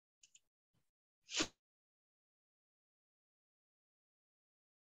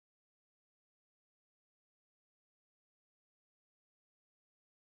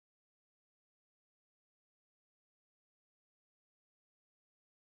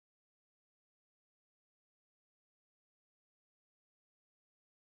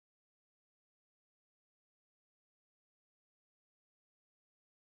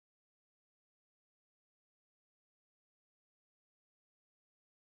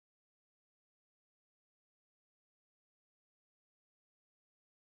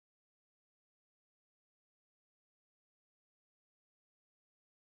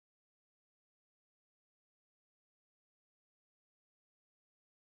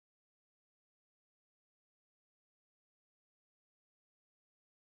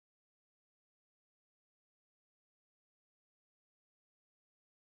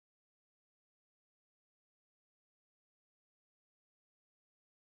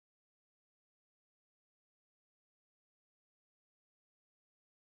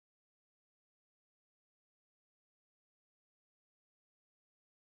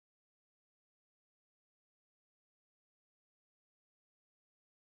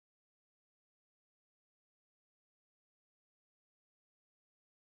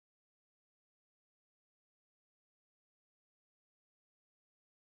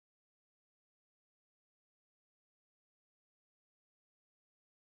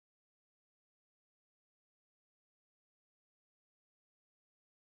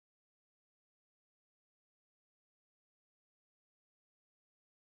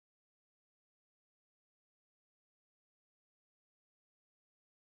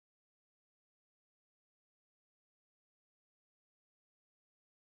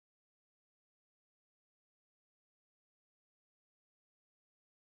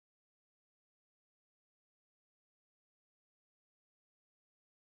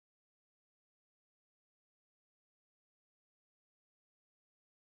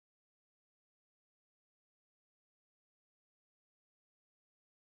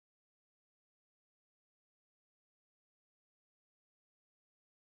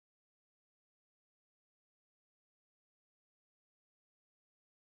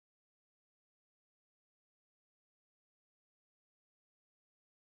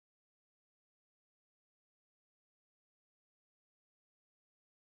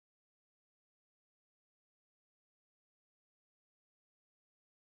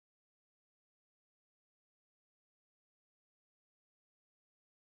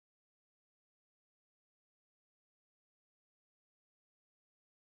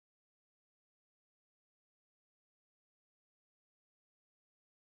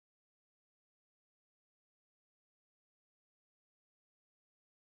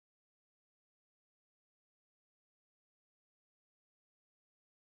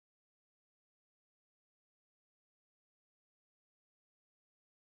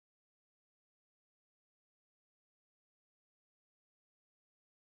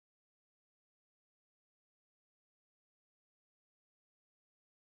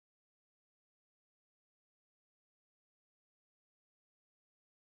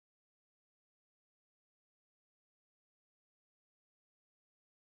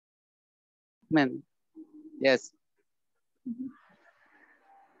 recruitment. Yes.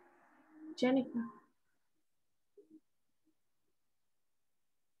 Jennifer.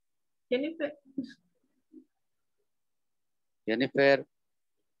 Jennifer. Jennifer.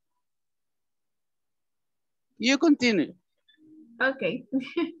 You continue. Okay.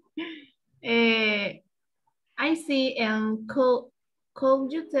 I see.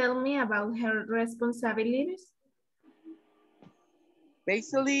 Could you tell me about her responsibilities?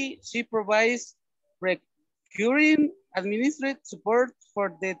 Basically, she provides recurring administrative support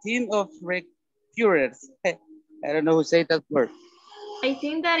for the team of recruiters. I don't know who said that word. I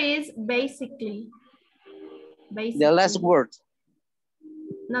think that is basically. The last word.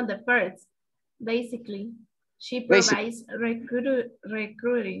 Not the first. Basically, she provides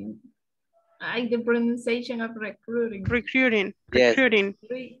recruiting. The pronunciation of recruiting. Recruiting. Yes. Recruiting.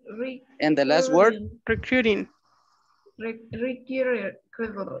 And the last word? Recruiting. Recruiting.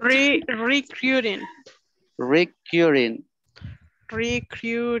 Recruiting. Recurring.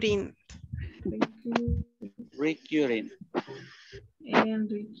 Recruiting. Recurring.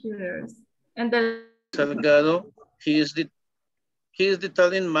 And recruiters. And the Salgado, he is the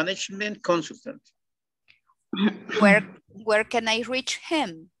talent management consultant. Where can I reach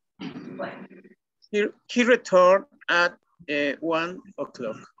him? He returned at 1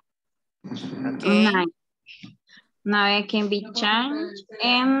 o'clock. Okay. Now I can be Chan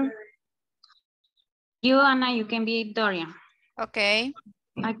and you, Anna, you can be Dorian. Okay.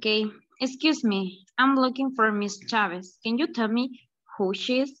 Okay. Excuse me. I'm looking for Miss Chavez. Can you tell me who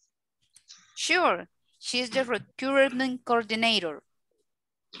she is? Sure. She's the recruitment coordinator.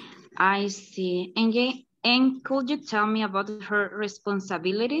 I see. And could you tell me about her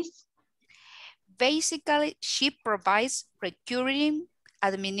responsibilities? Basically, she provides recruiting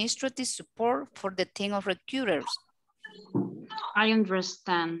administrative support for the team of recruiters. I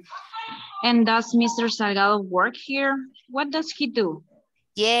understand. And does Mr. Salgado work here? What does he do?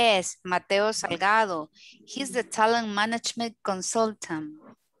 Yes, Mateo Salgado. He's the talent management consultant.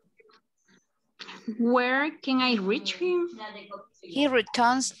 Where can I reach him? He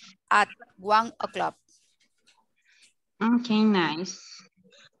returns at 1 o'clock. Okay, nice.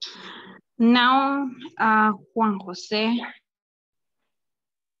 Now, Juan Jose.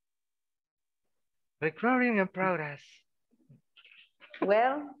 Recruiting in progress.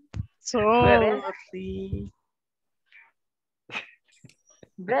 Well,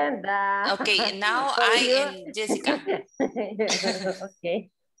 Brenda. Okay, now I and Jessica. Okay.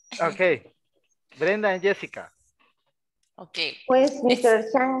 Okay, Brenda and Jessica. Okay. Pues, Mr.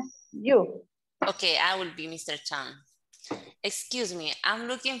 Chan, you. Okay, I will be Mr. Chan. Excuse me, I'm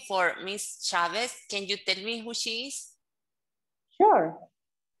looking for Miss Chavez. Can you tell me who she is? Sure.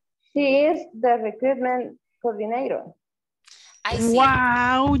 She is the recruitment coordinator. I see.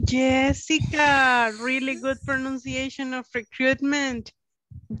 Wow, Jessica, really good pronunciation of recruitment.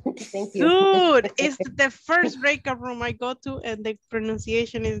 Thank you. Good. It's the first breakout room I go to and the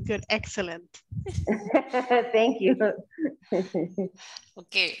pronunciation is good. Excellent. Thank you.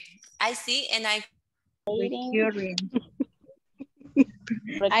 Okay, I see and I... Recurring.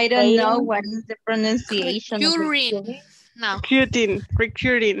 I don't know what is the pronunciation of recurring. No. Recruiting.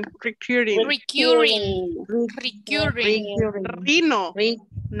 Reno.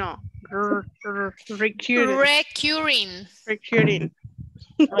 No. Recurring.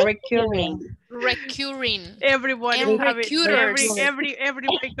 Everyone is having, every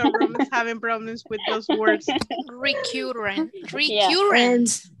breakout room is having problems with those words. Recurrent.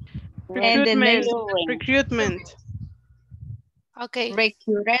 And the next Recruitment. Okay.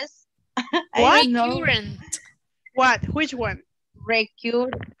 recurrence. What? Recurrent. What? Which one? Recur.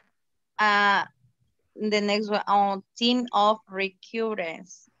 The next one on team of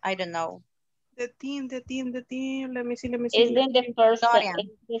recurrence. I don't know. The team. Let me see. Isn't the first it's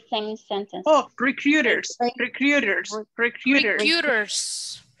the same sentence? Oh, recruiters. Recruiters. Recruiters.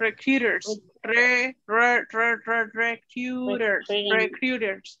 Recruiters. Crew.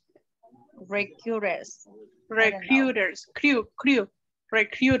 Recruiters.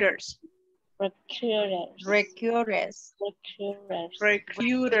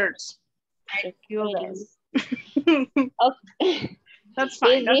 Okay. That's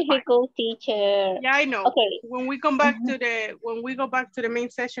fine. It's difficult, teacher. Yeah, I know. Okay. When we go back to the main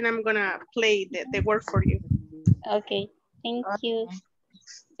session, I'm gonna play the word for you. Okay. Thank you.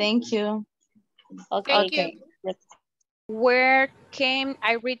 Thank you. Okay. Where can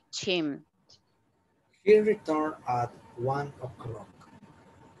I reach him? He returned at 1 o'clock.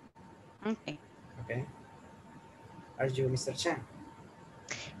 Okay. Okay. Are you Mr. Chan?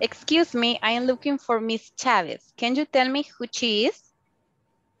 Excuse me, I am looking for Miss Chavez. Can you tell me who she is?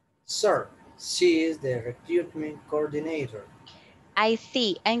 Sir, She is the recruitment coordinator. I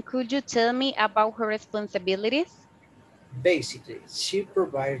see. And could you tell me about her responsibilities? Basically, she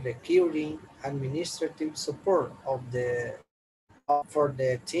provides recruiting administrative support for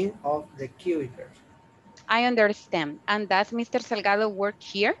the team of recruiters. I understand. And does Mr. Salgado work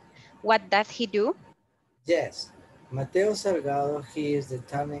here? What does he do? Yes, Mateo Salgado, he is the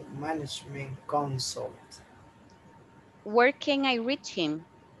talent management consultant. Where can I reach him?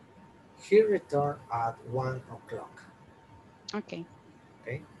 He returned at 1 o'clock. Okay.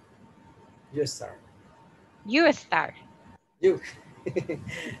 Okay, you start. You start. You.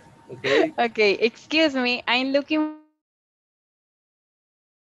 Okay. Okay, excuse me. I'm looking.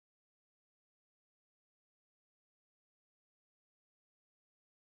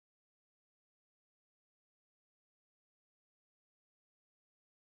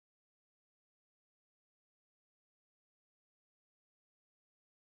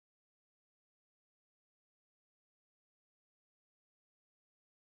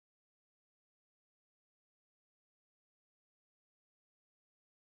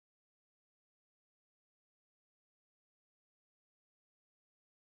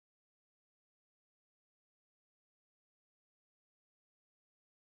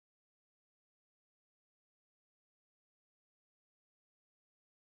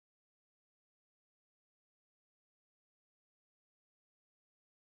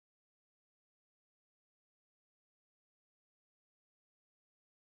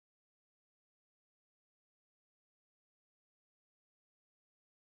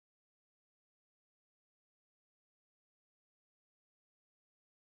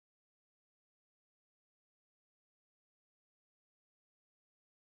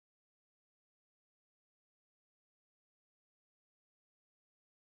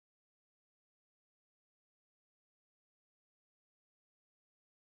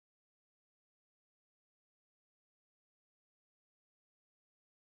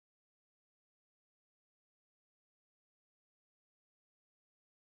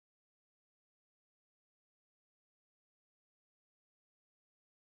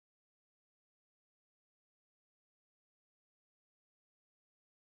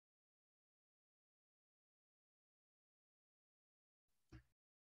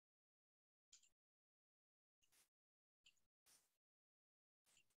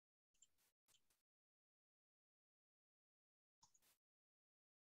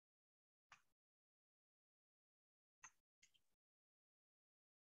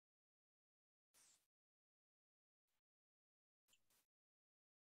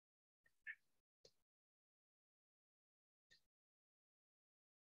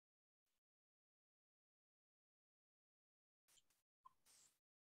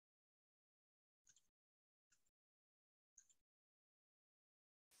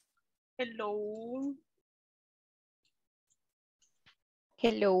 Hello.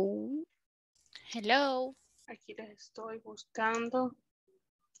 Hello. Hello. Aquí les estoy buscando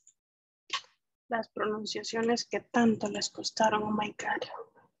las pronunciaciones que tanto les costaron. Oh my God.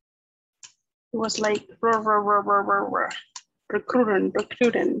 It was like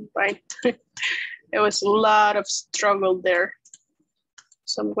recruiting, right? It was a lot of struggle there.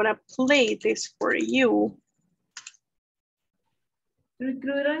 So I'm gonna play this for you.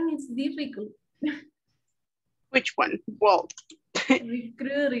 Recruiting is difficult. Which one? Well,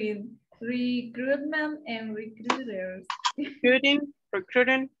 Recruiting, recruitment and recruiters. Recruiting.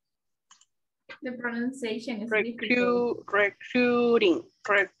 The pronunciation is difficult. Recruiting.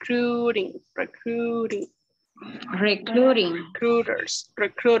 Recruiters.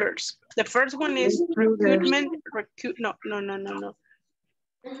 The first one is recruitment.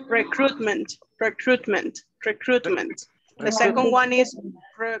 Recruitment. The second one is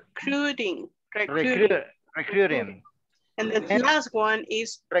recruiting. Recruiting. And the last one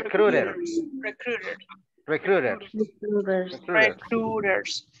is Recruiters.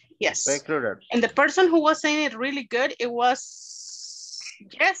 Yes. Recruiters. And the person who was saying it really good, it was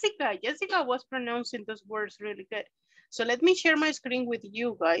Jessica. Jessica was pronouncing those words really good. So let me share my screen with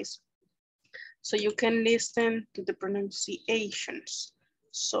you guys so you can listen to the pronunciations.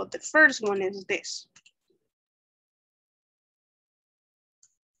 So the first one is this.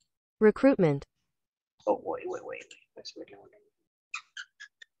 Recruitment. Oh, wait. Let's wait.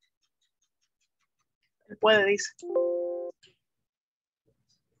 Puede dice.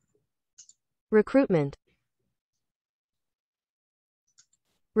 Recruitment.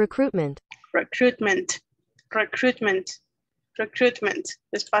 Recruitment.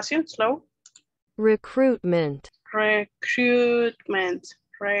 Despacio, slow. Recruitment.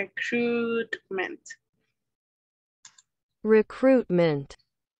 Recruitment.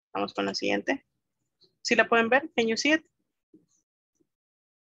 Vamos con la siguiente. ¿Sí la pueden ver? Can you see it?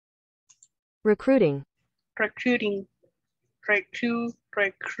 Recruiting. Recruiting. Recruiting.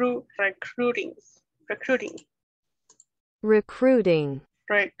 Recruiting. Recruiting.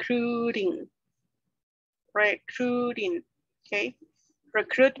 Recruiting. Recruiting. Okay.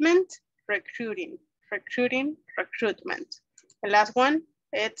 Recruitment. Recruiting. Recruiting. Recruitment. The last one,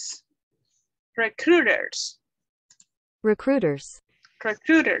 it's recruiters. Recruiters.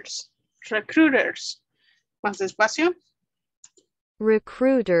 Recruiters. Recruiters. Más despacio.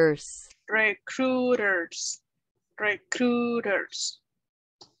 Recruiters. Recruiters. Recruiters.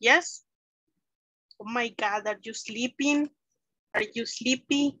 Yes? Oh my God, are you sleeping? Are you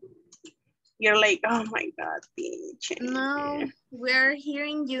sleepy? You're like, oh my God, bitch. No, we're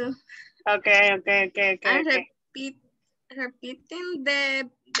hearing you. Okay. I'm repeating the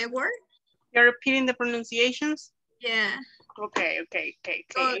word. You're repeating the pronunciations? Yeah. Okay.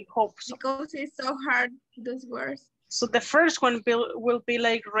 So, I hope so. Because it's so hard, those words. So the first one will be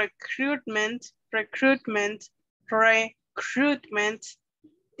like recruitment.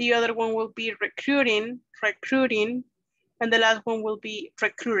 The other one will be recruiting. And the last one will be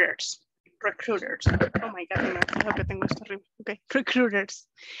recruiters. Oh my God, no, creo que tengo esto arriba. Okay, recruiters.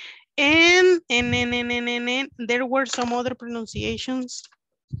 And there were some other pronunciations.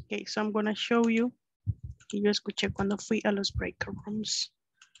 Okay, so I'm gonna show you. Que yo escuché cuando fui a los breaker rooms.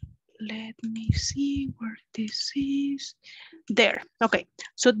 Let me see where this is. There, okay.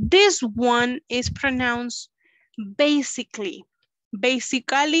 So this one is pronounced basically.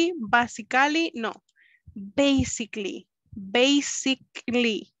 Basically, no.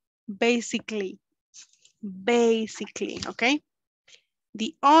 Basically, okay?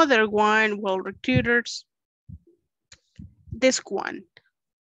 The other one, well, recruiters, this one.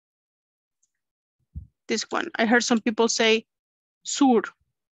 I heard some people say sur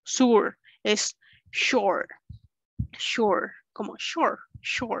is sure, como sure.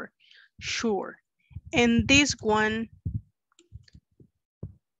 And this one,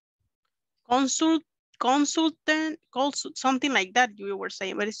 consultant, something like that you were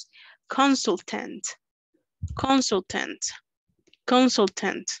saying, but it's consultant,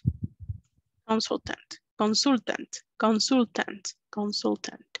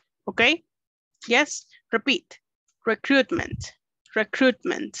 okay? Yes, repeat. Recruitment.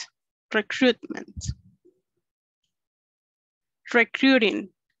 Recruiting. Recruiters.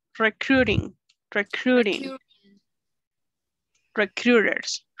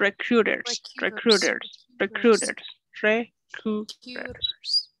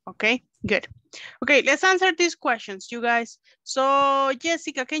 Okay, good. Okay, let's answer these questions, you guys. So,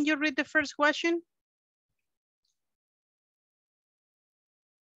 Jessica, can you read the first question?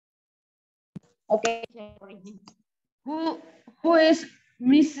 Okay. Who is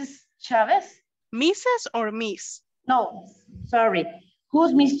Mrs. Chavez? Mrs. or Miss? No, sorry.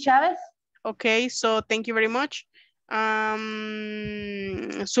 Who's Miss Chavez? Okay, so thank you very much.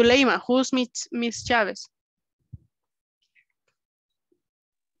 Zuleima, who's Miss Chavez?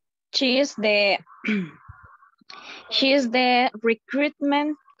 She is the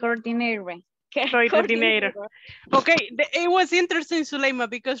recruitment coordinator. Coordinator. Okay, it was interesting, Zuleima,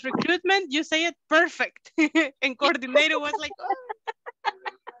 because recruitment, you say it perfect. And coordinator was like, oh.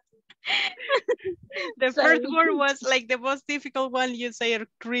 The first word was like the most difficult one. You say it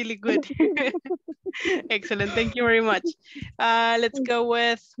really good. Excellent. Thank you very much. Let's go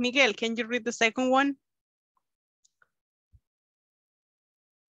with Miguel. Can you read the second one?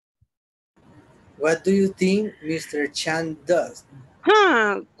 What do you think Mr. Chan does?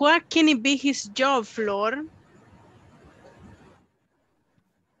 What can it be his job, Flor?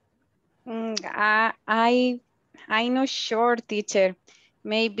 I'm not sure, teacher.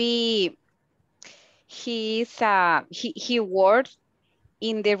 Maybe he works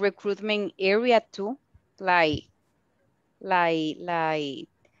in the recruitment area too, like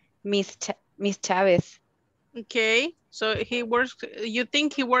Miss Chavez. Okay, so he works. You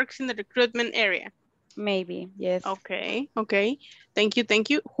think he works in the recruitment area? Maybe, yes. Okay. Thank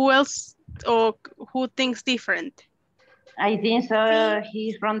you. Who else or who thinks different? I think so.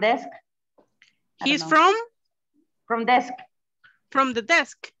 He's from desk. He's from? From desk. From the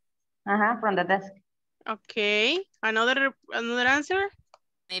desk. From the desk. Okay. Another answer?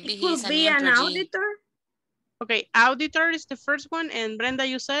 Maybe Could he's be an auditor. Okay, auditor is the first one, and Brenda,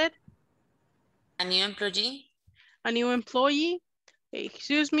 you said? A new employee. A new employee.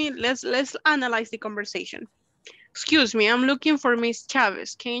 Excuse me, let's analyze the conversation. Excuse me, I'm looking for Miss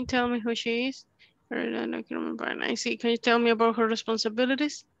Chavez. Can you tell me who she is? I can't remember. I see. Can you tell me about her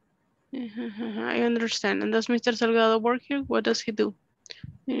responsibilities? I understand. And does Mr. Salgado work here? What does he do?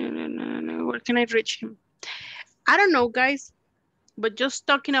 Where can I reach him? I don't know, guys, but just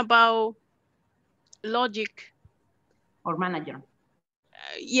talking about logic. Or manager.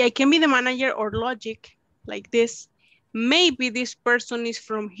 Yeah, it can be the manager or logic like this. Maybe this person is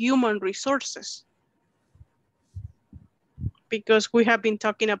from human resources. Because we have been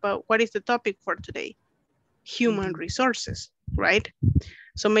talking about what is the topic for today? Human resources, right?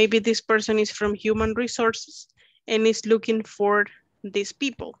 So maybe this person is from human resources and is looking for these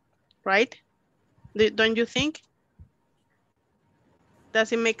people, right? Don't you think?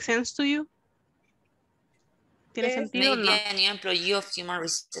 Does it make sense to you? ¿Tiene sentido o Maybe no? a new employee of human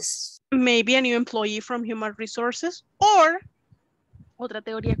resources. Maybe a new employee from human resources, or otra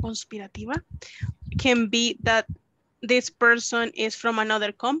teoría conspirativa can be that this person is from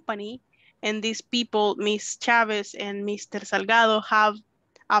another company and these people, Ms. Chavez and Mr. Salgado, have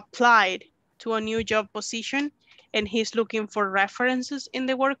applied to a new job position and he's looking for references in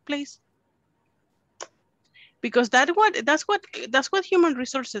the workplace. Because that's what human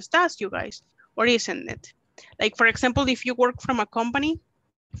resources does, you guys, or isn't it? Like, for example, if you work for a company,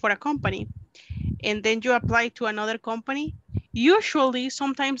 and then you apply to another company, usually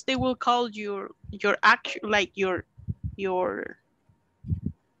sometimes they will call your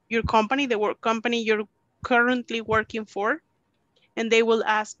company, the work company you're currently working for, and they will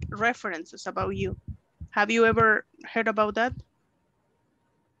ask references about you. Have you ever heard about that?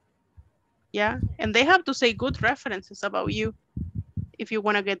 Yeah, and they have to say good references about you if you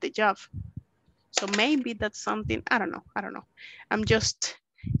want to get the job. So maybe that's something, I don't know. I'm just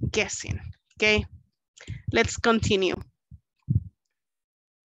guessing, okay? Let's continue.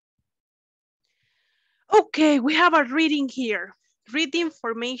 Okay, we have a reading here. Read the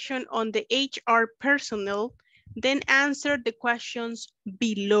information on the HR personnel, then answer the questions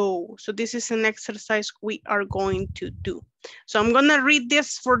below. So this is an exercise we are going to do. So I'm gonna read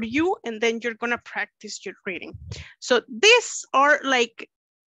this for you and then you're gonna practice your reading. So these are like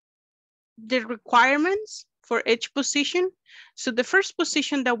the requirements for each position. So the first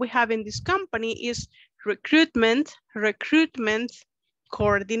position that we have in this company is recruitment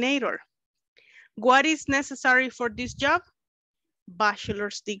coordinator. What is necessary for this job?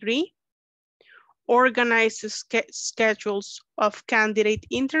 Bachelor's degree, organizes schedules of candidate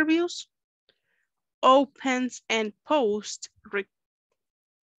interviews, opens and posts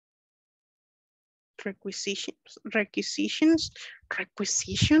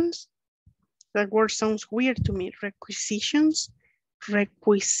requisitions. That word sounds weird to me. Requisitions, maybe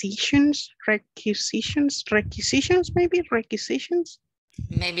requisitions.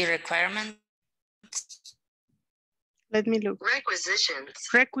 Maybe requirement. Let me look. Requisitions.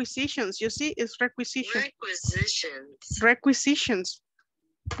 Requisitions, you see, it's requisition. Requisitions. Requisitions.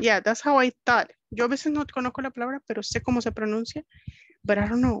 Yeah, that's how I thought. Yo a veces no conozco la palabra, pero sé cómo se pronuncia. But I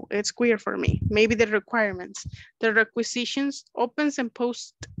don't know, it's weird for me. Maybe the requirements. The requisitions, opens and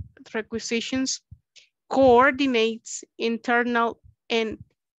posts requisitions, coordinates internal and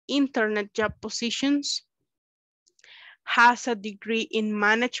internet job positions, has a degree in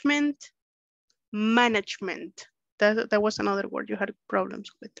management. That was another word you had problems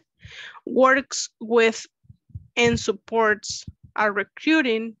with. Works with and supports a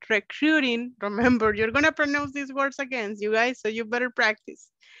recruiting, remember, you're gonna pronounce these words again, you guys, so you better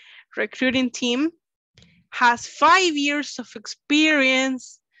practice. Recruiting team, has 5 years of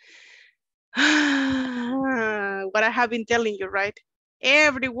experience. What I have been telling you, right?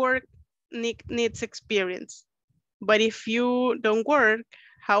 Every work needs experience. But if you don't work,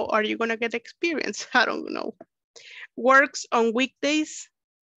 how are you gonna get experience? I don't know. Works on weekdays,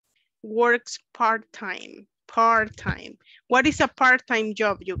 works part-time. What is a part-time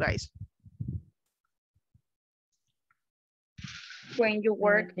job, you guys? When you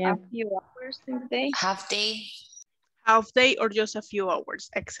work a few hours in the day. Half day. Half day or just a few hours.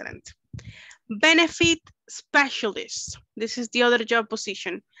 Excellent. Benefit specialist. This is the other job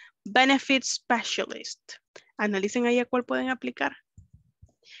position. Benefit specialist. Analicen ahí a cuál pueden aplicar.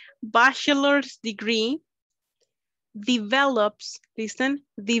 Bachelor's degree, develops, listen,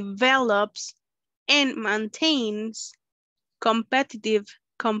 develops and maintains competitive,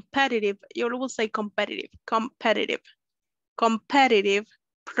 you will say competitive,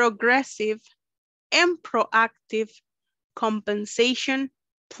 progressive, and proactive compensation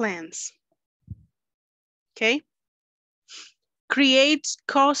plans. Okay. Creates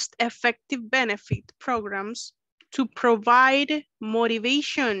cost-effective benefit programs to provide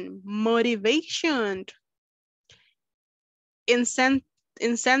motivation,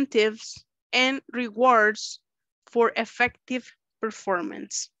 incentives, and rewards for effective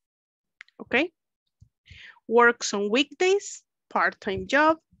performance. Okay. Works on weekdays, part-time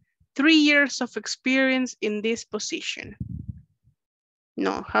job, 3 years of experience in this position.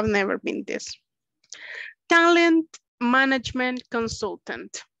 No, have never been this. Talent management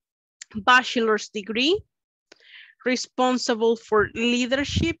consultant, bachelor's degree, responsible for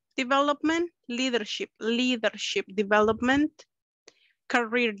leadership development, leadership development,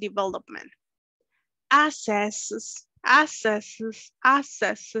 career development, assesses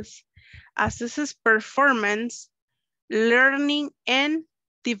performance, learning and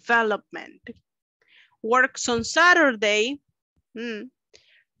development, works on Saturday,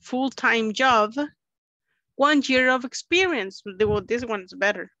 full-time job, 1 year of experience. Well, this one's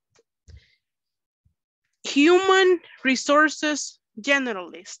better. Human resources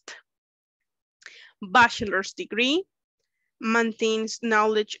generalist, bachelor's degree, maintains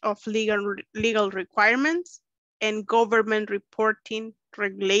knowledge of legal requirements and government reporting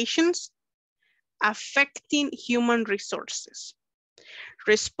regulations affecting human resources.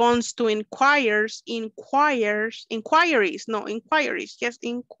 Responds to inquiries,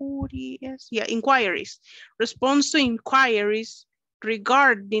 responds to inquiries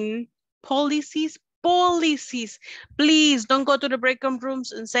regarding policies. Please don't go to the breakout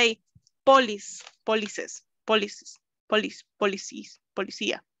rooms and say policies, it's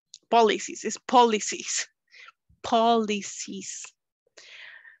policies.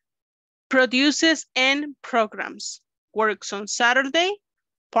 Produces and programs, works on Saturday,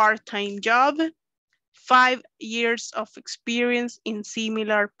 part-time job, 5 years of experience in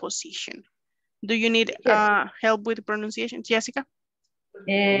similar position. Do you need help with pronunciation, Jessica?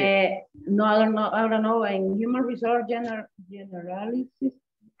 No, I don't know. In human resource generalities,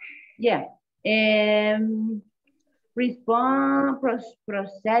 yeah.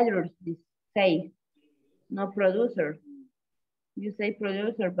 Procedures, say, no producer. You say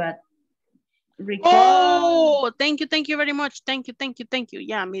producer, but oh, thank you very much. Thank you.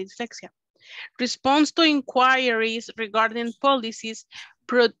 Yeah, mi dyslexia. Responds to inquiries regarding policies,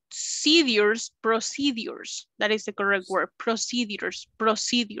 procedures, that is the correct word, procedures,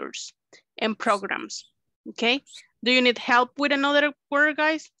 and programs, okay? Do you need help with another word,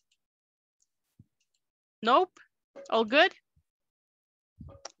 guys? Nope, all good?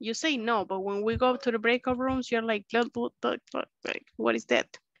 You say no, but when we go to the breakout rooms, you're like, what is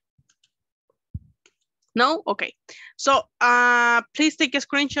that? No? Okay. So please take a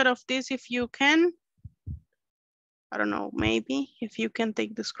screenshot of this if you can. I don't know, maybe if you can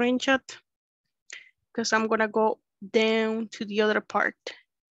take the screenshot, because I'm gonna go down to the other part.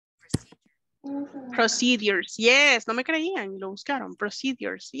 Procedures. Yes, no me creían, lo buscaron.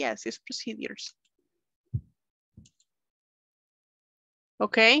 Procedures. Yes, it's procedures.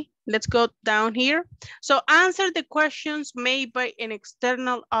 Okay, let's go down here. So answer the questions made by an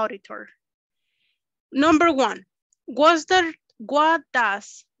external auditor. Number 1, what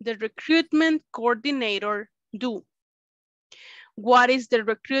does the recruitment coordinator do? What is the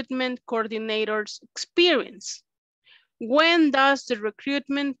recruitment coordinator's experience? When does the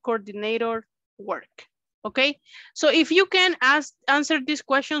recruitment coordinator work? Okay, so if you can answer these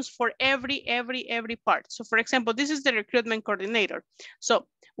questions for every part. So for example, this is the recruitment coordinator. So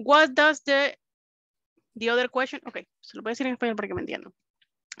what does the other question? Okay, se lo voy a decir en español para que me entiendan.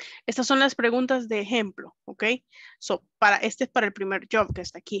 Estas son las preguntas de ejemplo, ok. So este es para el primer job que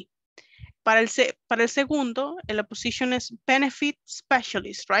está aquí. Para el segundo, la posición es benefit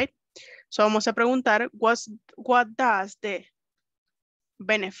specialist, right? So vamos a preguntar, what does the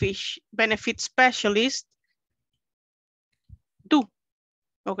benefit specialist do?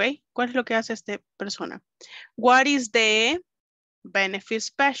 Ok, ¿cuál es lo que hace esta persona? What is the benefit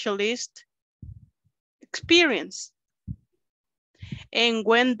specialist experience? And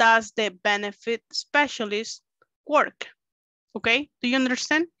when does the benefit specialist work? Okay, do you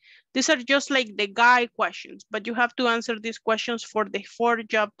understand? These are just like the guide questions, but you have to answer these questions for the 4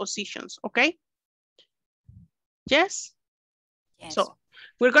 job positions, okay? Yes? Yes. So,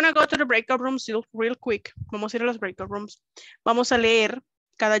 we're gonna go to the breakout rooms real quick. Vamos a ir a los breakout rooms. Vamos a leer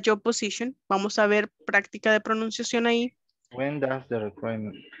cada job position. Vamos a ver práctica de pronunciación ahí. When does the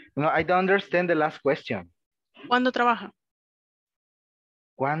requirement? No, I don't understand the last question. ¿Cuándo trabaja?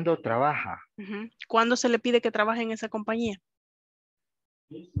 ¿Cuándo trabaja? ¿Cuándo se le pide que trabaje en esa compañía?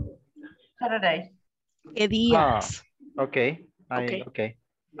 Saturday. ¿Qué días? Okay.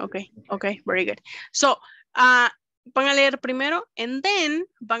 Okay, very good. So, van a leer primero and then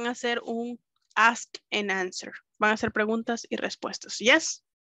van a hacer un ask and answer. Van a hacer preguntas y respuestas. Yes?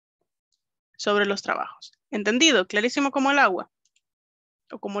 Sobre los trabajos. ¿Entendido? Clarísimo como el agua.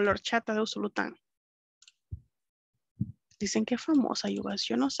 O como la horchata de Usulután. Dicen que es famosa, Yugas.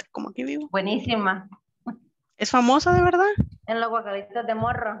 Yo no sé, ¿cómo aquí vivo? Buenísima. ¿Es famosa de verdad? En los guacalitos de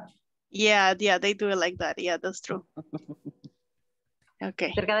morro. Yeah, they do it like that. Yeah, that's true.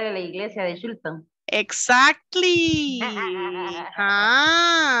 Okay. Cerca de la iglesia de Shulton. Exactly.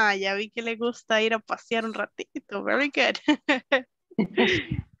 Ah, ya vi que le gusta ir a pasear un ratito. Very good.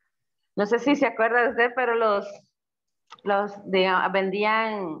 No sé si se acuerda usted, pero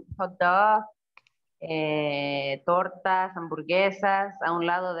vendían hot dog, tortas, hamburguesas a un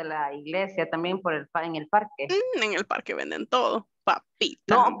lado de la iglesia, también en el parque. En el parque venden todo.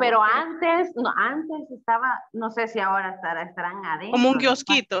 Papitas. No, pero antes estaba, no sé si ahora estarán adentro. Como un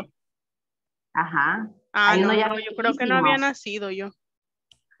kiosquito. Ajá. Ah, Hay no, uno ya yo creo que no había viejísimo. nacido yo.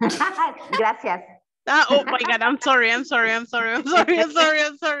 Gracias. Ah, oh my God, I'm sorry. No.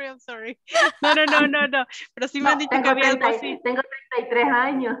 Pero sí me han dicho que había algo así. Tengo 33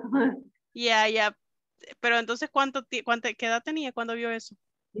 años. Ya. Pero entonces, ¿qué edad tenía cuando vio eso?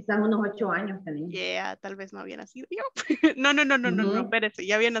 Quizás unos 8 años tenía. Yeah, tal vez no había nacido yo. No, espérese,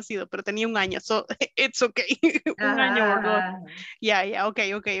 ya había nacido, pero tenía un año, so it's okay. Un año o dos. Yeah,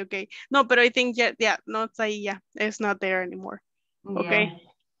 okay. No, pero I think, yeah, no está ahí ya. It's not there anymore. Okay.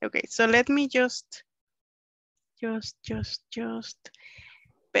 Yeah. Okay, so let me just.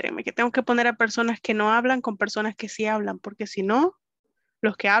 Espérenme, que tengo que poner a personas que no hablan con personas que sí hablan, porque si no,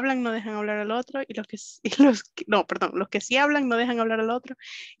 los que hablan no dejan hablar al otro y los que sí hablan no dejan hablar al otro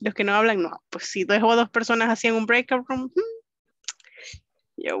y los que no hablan no. Pues si dejo a 2 personas así en un breakout room,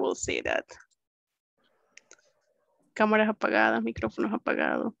 you will see that. Cámaras apagadas, micrófonos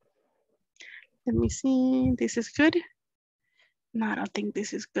apagados. Let me see, this is good. No, I don't think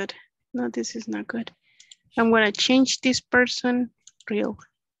this is good. No, this is not good. I'm gonna change this person real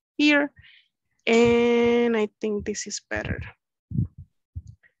here and I think this is better.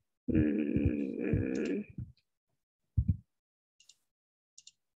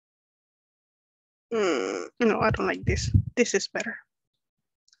 No, I don't like this. This is better.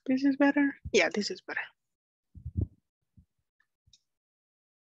 This is better. Yeah, this is better.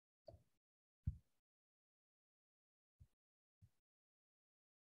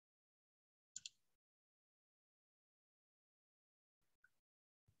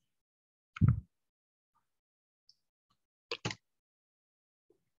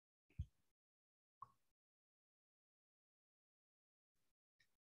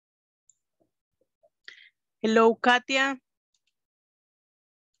 Hello, Katia.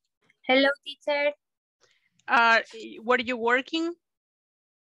 Hello, teacher. Were you working?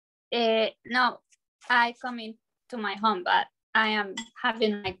 No, I coming to my home, but I am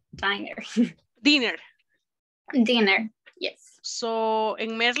having my dinner. Dinner, yes. So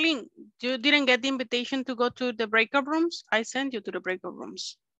in Merlin, you didn't get the invitation to go to the breakout rooms? I sent you to the breakout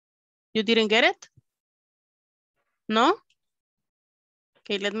rooms. You didn't get it? No?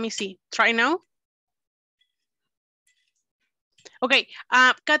 Okay, let me see. Try now. Okay,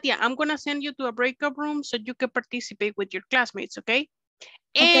 Katia, I'm gonna send you to a breakout room so you can participate with your classmates, okay?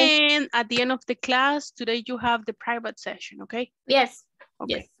 And at the end of the class, today you have the private session, okay? Yes.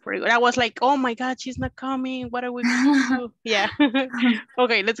 Okay, yes. very good. I was like, oh my God, she's not coming. What are we gonna do? Yeah.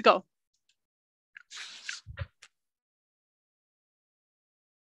 Okay, let's go.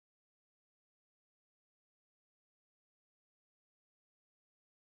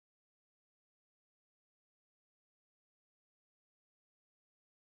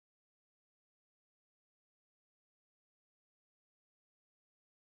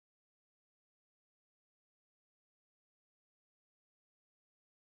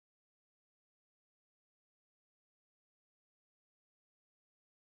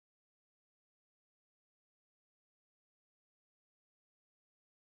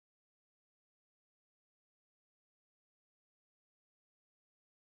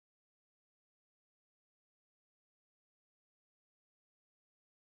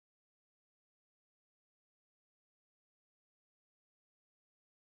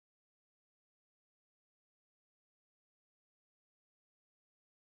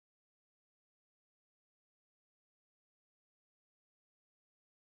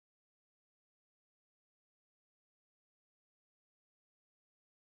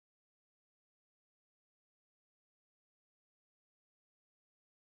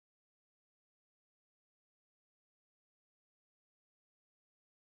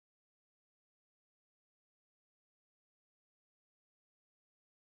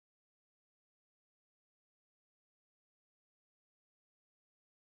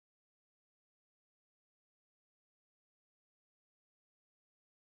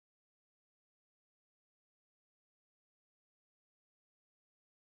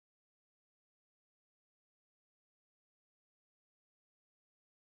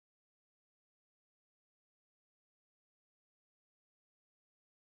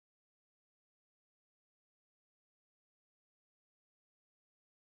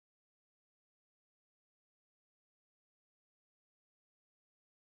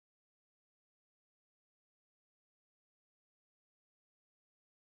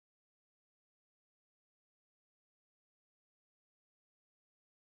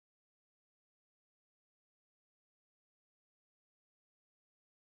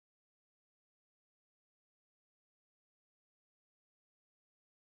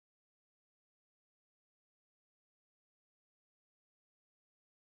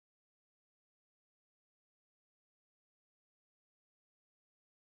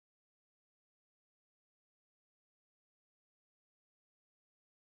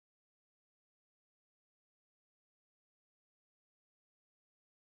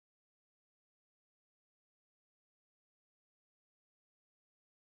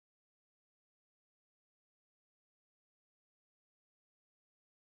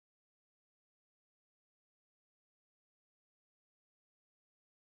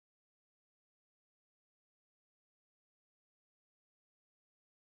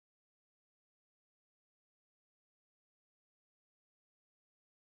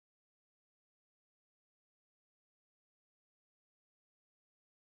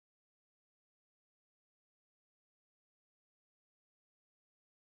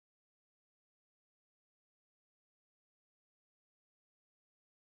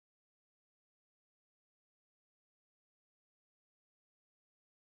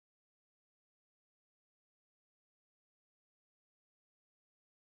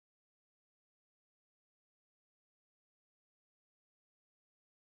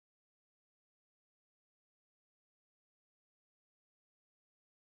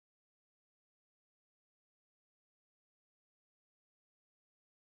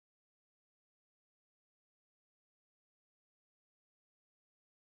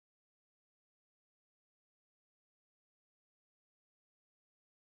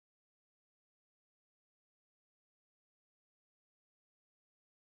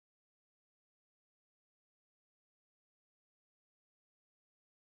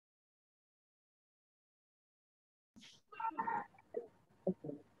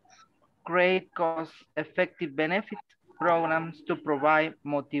 create cost-effective benefit programs to provide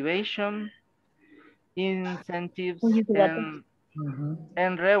motivation, incentives,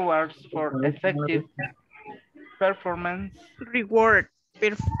 and rewards for effective performance.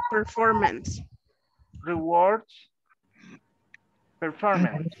 Performance. Rewards.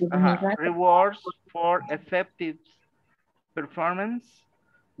 Performance. Rewards for effective performance.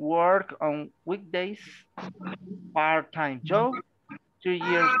 Work on weekdays. Part-time job. 2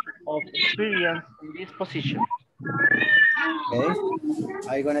 years of experience in this position. Okay,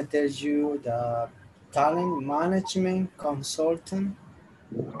 I'm gonna tell you the talent management consultant,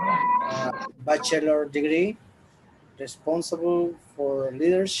 bachelor degree, responsible for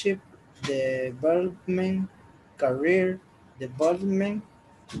leadership development, career development,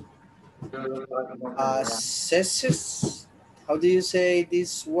 assesses. How do you say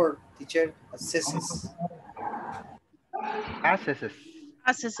this word, teacher? Assesses. Assesses.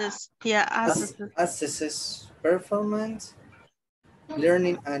 Assesses. Yeah, assesses. Assesses performance,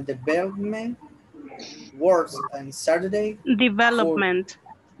 learning and development, works on Saturday. Development.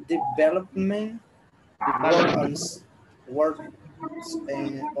 Development. Work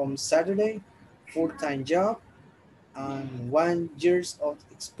on Saturday, full-time job, and 1 year of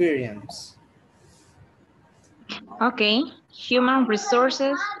experience. Okay, human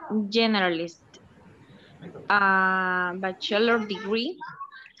resources generalist. A bachelor degree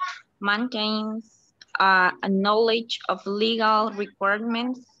maintains a knowledge of legal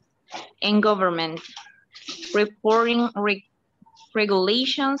requirements and government, reporting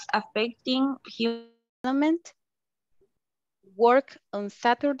regulations affecting human development, work on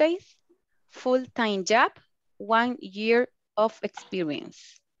Saturdays, full-time job, 1 year of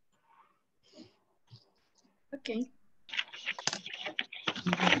experience. Okay.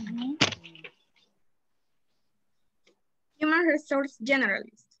 Human resource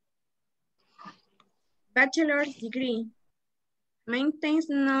generalist. Bachelor's degree. Maintains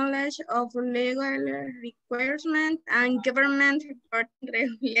knowledge of legal requirements and government reporting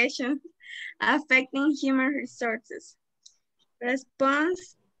regulations affecting human resources.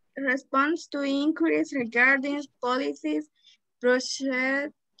 Response to inquiries regarding policies,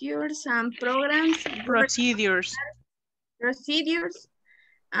 procedures and programs. Procedures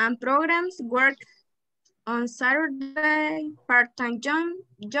and programs. Work on Saturday, part-time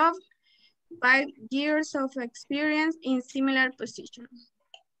job, 5 years of experience in similar position.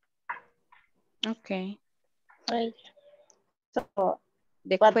 Okay. Right. So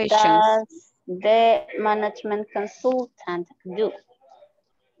the what questions. does the management consultant do?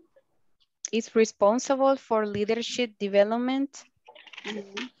 Is responsible for leadership development.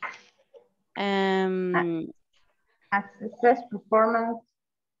 Assess performance,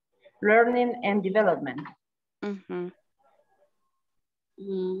 learning and development.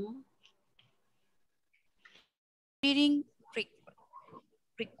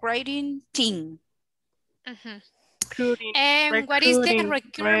 Recruiting team. And what is the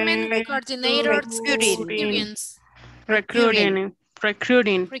recruitment coordinator experience? Recruiting.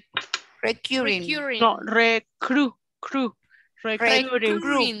 No,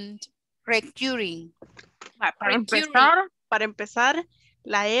 Recruiting. Para empezar,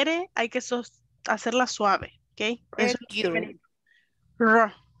 la R hay que hacerla suave, ¿ok? Recruitment.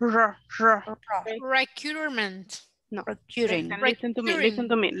 No. Recruiting. Listen to me. Pues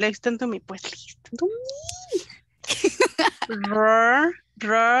listen to me.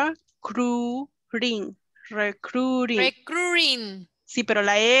 Recruiting. Sí, pero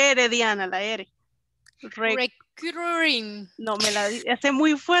la R, Diana, la R. Recruiting. No, me la hace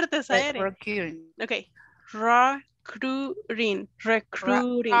muy fuerte esa R. Recruiting. Ok.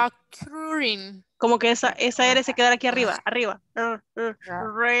 Recruiting. Como que esa R se queda aquí arriba.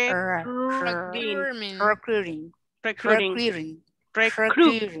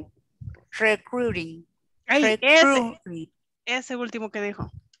 Recruiting. Ay, ese último que dijo.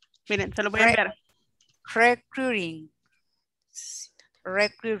 Miren, se lo voy a enviar. Recruiting.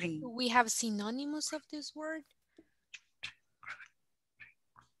 We have synonyms of this word.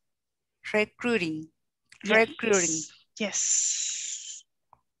 Recruiting. Yes.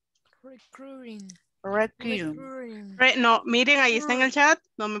 Recruiting. No, miren, ahí está en el chat.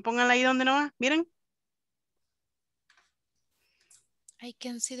 No me pongan ahí donde no va. Miren. I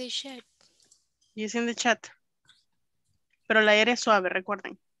can see the chat. Y es en el chat. Pero la R es suave,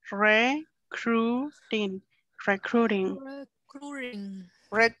 recuerden. Recruiting.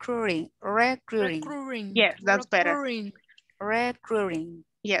 Yes, that's better. Recruiting.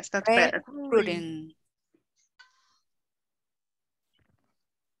 Yes, that's better.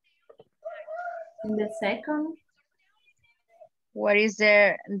 In the second, What is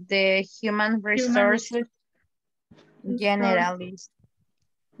the human resources generalist?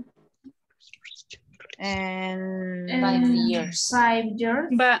 And 5 years. 5 years.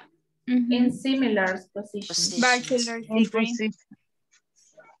 But In similar positions. bachelor's in degree. position.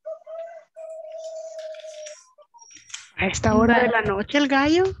 A esta hora de la noche el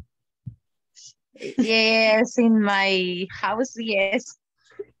gallo. Yes, in my house, yes.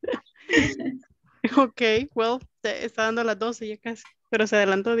 Ok, well, está dando las 12 ya casi, pero se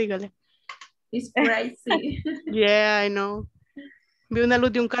adelantó, dígale. It's crazy. Yeah, I know. Vi una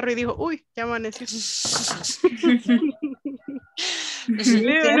luz de un carro y dijo, uy, ya amaneció. Le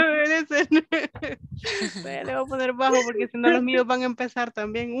voy a poner bajo porque si no los míos van a empezar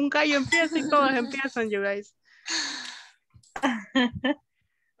también. Un gallo empieza y todos empiezan, you guys.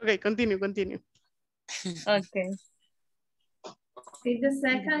 Ok, continue. Okay. The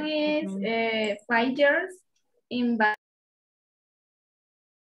second is 5 years in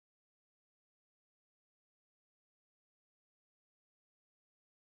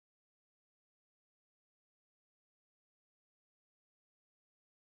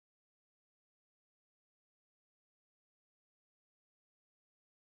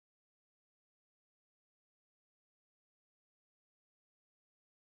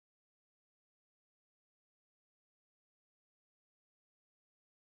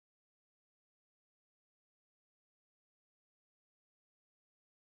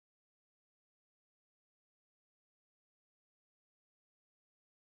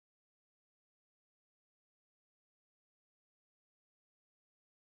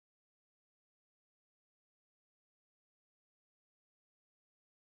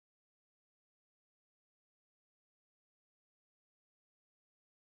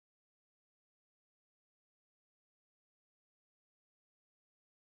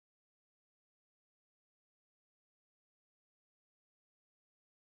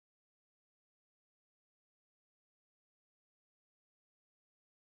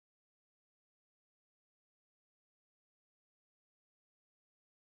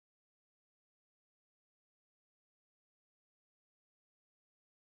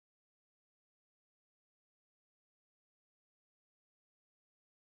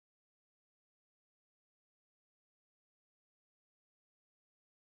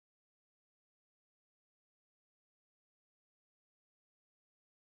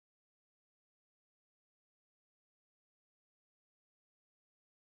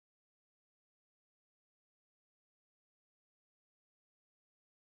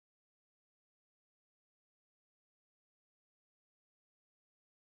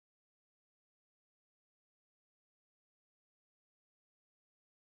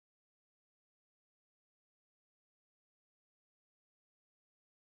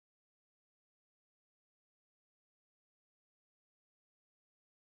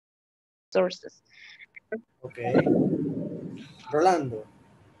sources. Okay. Rolando,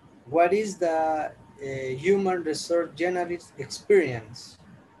 what is the human resource generalist experience?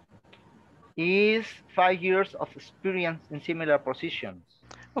 Is 5 years of experience in similar positions.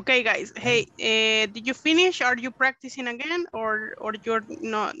 Okay, guys. Hey, did you finish? Are you practicing again, or you're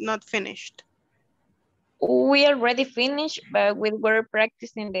not finished? We already finished, but we were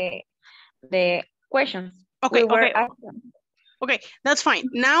practicing the questions. Okay, okay. Okay, that's fine.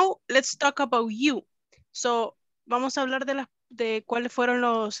 Now let's talk about you. So, vamos a hablar de cuáles fueron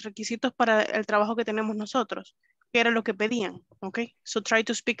los requisitos para el trabajo que tenemos nosotros. ¿Qué era lo que pedían? Okay, so try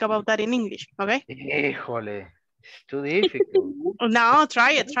to speak about that in English, okay? Híjole, it's too difficult. No,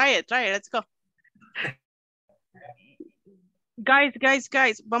 try it. Let's go. Guys,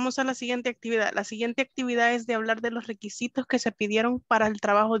 vamos a la siguiente actividad. La siguiente actividad es de hablar de los requisitos que se pidieron para el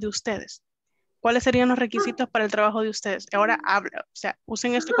trabajo de ustedes. ¿Cuáles serían los requisitos para el trabajo de ustedes? Ahora habla, o sea,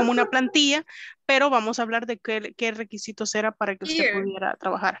 usen esto como una plantilla, pero vamos a hablar de qué requisitos era para que usted pudiera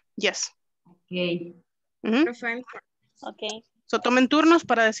trabajar. Yes. Okay. Okay. So, tomen turnos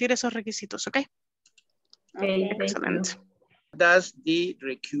para decir esos requisitos, ¿ok? Okay. Excelente. Does the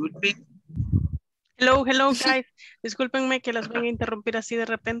recruitment? Hello, guys. Discúlpenme que las voy a interrumpir así de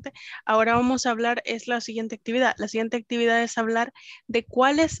repente. Ahora vamos a hablar, es la siguiente actividad. La siguiente actividad es hablar de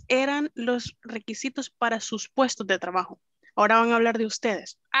cuáles eran los requisitos para sus puestos de trabajo. Ahora van a hablar de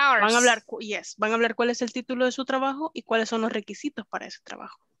ustedes. Van a hablar, van a hablar cuál es el título de su trabajo y cuáles son los requisitos para ese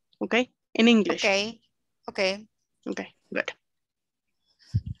trabajo. ¿Ok? En English. Okay. Okay, good.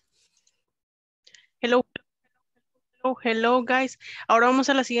 Hello, guys. Ahora vamos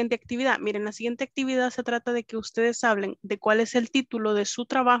a la siguiente actividad. Miren, la siguiente actividad se trata de que ustedes hablen de cuál es el título de su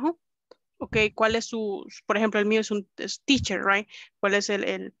trabajo Ok, ¿cuál es su, por ejemplo, el mío es teacher, right? ¿Cuál es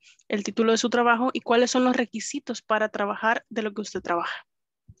el título de su trabajo y cuáles son los requisitos para trabajar de lo que usted trabaja?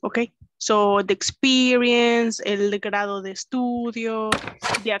 Ok, so the experience, el grado de estudio,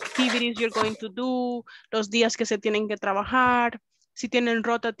 the activities you're going to do, los días que se tienen que trabajar, si tienen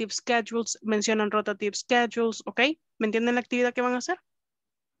rotative schedules, mencionan rotative schedules, ok, ¿me entienden la actividad que van a hacer?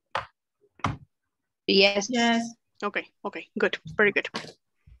 Yes. Yes. Okay, good, very good.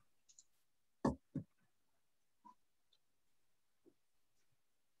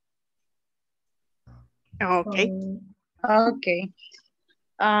 Okay. Okay.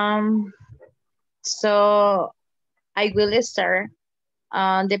 So I will start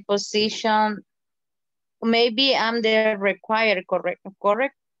on the position. Maybe I'm the required, correct?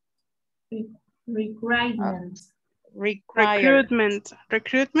 Requirements. Required.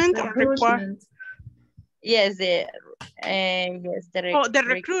 Recruitment or require? Yes, the Oh, the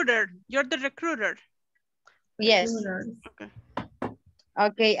recruiter. You're the recruiter. Yes. Okay.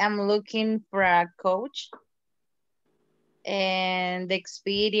 Okay, I'm looking for a coach. And the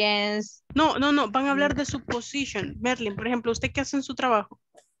experience. No, van a hablar de su position. Merlin, por ejemplo, ¿usted qué hace en su trabajo?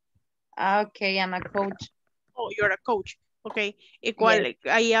 Okay, I'm a coach. Oh, you're a coach. Ok. ¿Y Yes.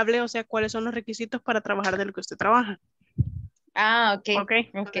 ahí hable, o sea, cuáles son los requisitos para trabajar de lo que usted trabaja?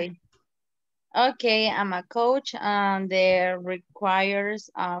 Okay. Okay, I'm a coach and there requires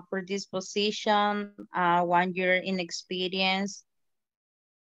for this position 1 year in experience.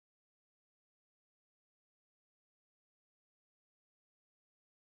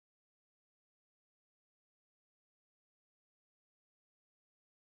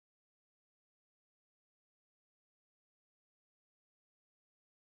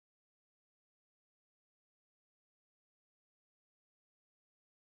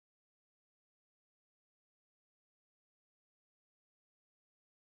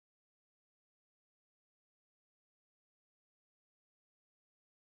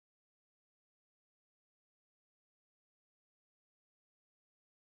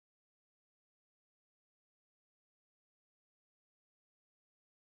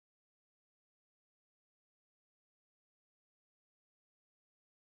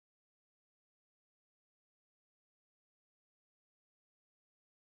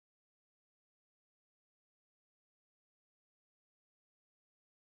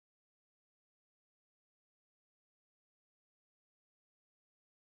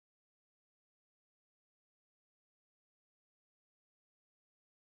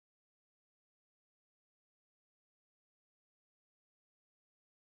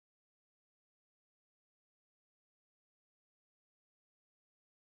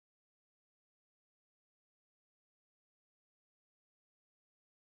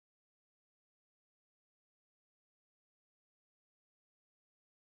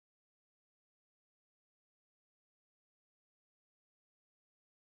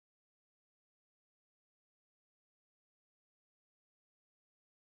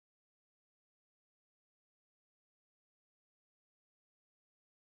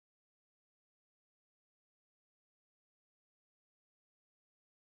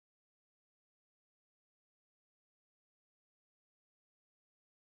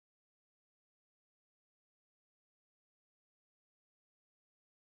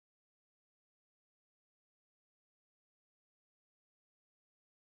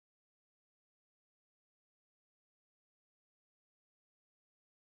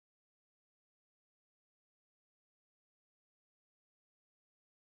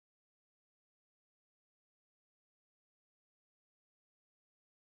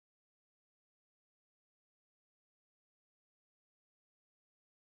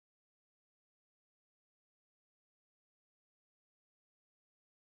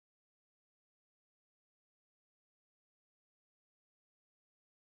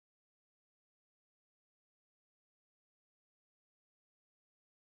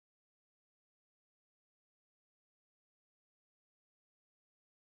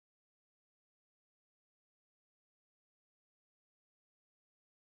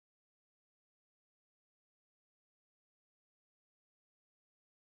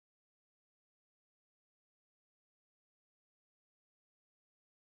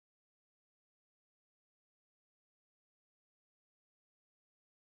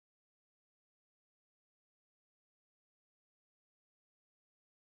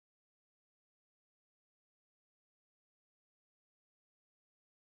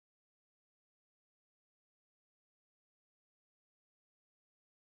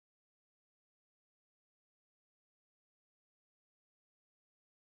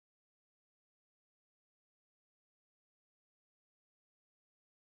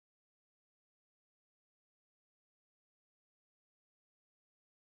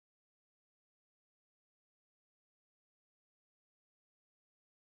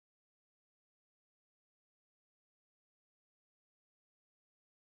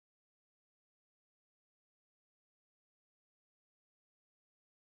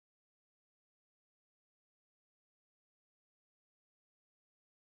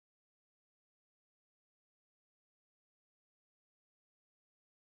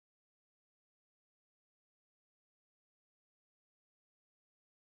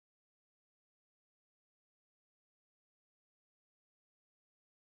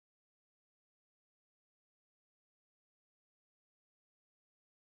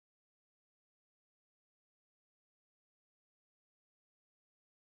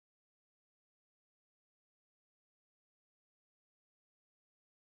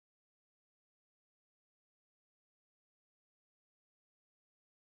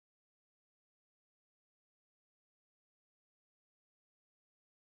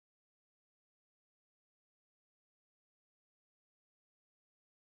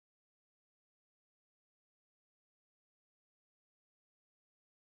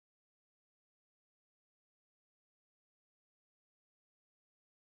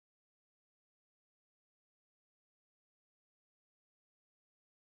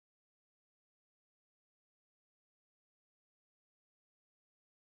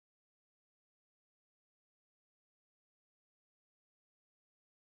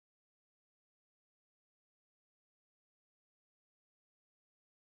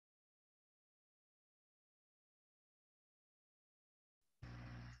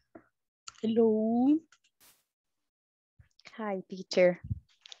 Hello. Hi, teacher.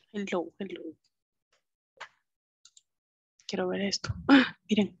 Hello, hello. Quiero ver esto. ¡Ah!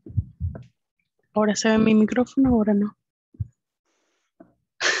 Miren. Ahora se ve mi micrófono, ahora no.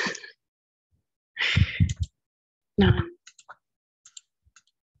 No.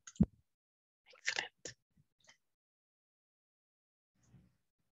 Excelente.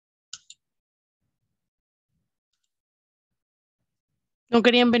 ¿No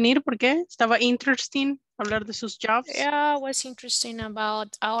querían venir? ¿Por qué? Estaba interesting hablar de sus jobs. Yeah, it was interesting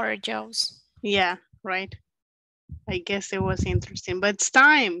about our jobs. Yeah, right. I guess it was interesting, but it's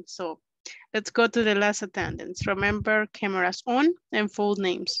time. So let's go to the last attendance. Remember, cameras on and full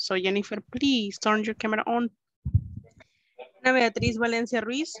names. So Jennifer, please turn your camera on. Ana Beatriz Valencia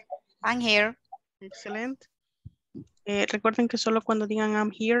Ruiz. I'm here. Excellent. Recuerden que solo cuando digan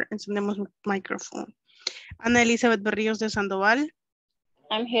I'm here, encendemos el micrófono. Ana Elizabeth Berríos de Sandoval.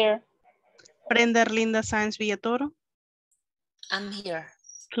 I'm here. Brenda Erlinda Sáenz Villatoro. I'm here.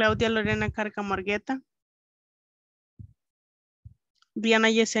 Claudia Lorena Carca Margueta. Diana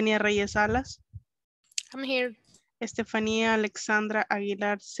Yesenia Reyes Salas. I'm here. Estefanía Alexandra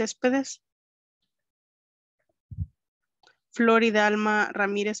Aguilar Céspedes. Florida Alma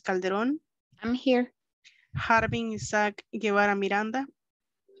Ramírez Calderón. I'm here. Harvin Isaac Guevara Miranda.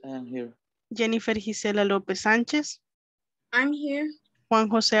 I'm here. Jennifer Gisela López Sánchez. I'm here. Juan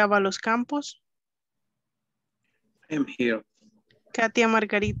José Ábalos Campos. I'm here. Katia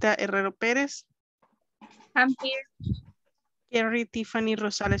Margarita Herrero Pérez. I'm here. Kerry Tiffany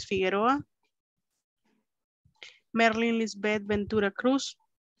Rosales Figueroa. Merlin Lisbeth Ventura Cruz.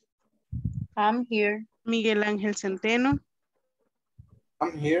 I'm here. Miguel Ángel Centeno.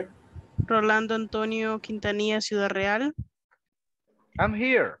 I'm here. Rolando Antonio Quintanilla Ciudad Real. I'm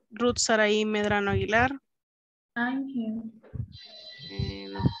here. Ruth Saraí Medrano Aguilar. I'm here.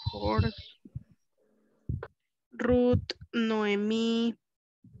 And of course, Ruth Noemí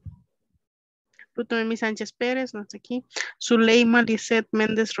Sánchez Pérez, no está aquí. Zuleima Lisette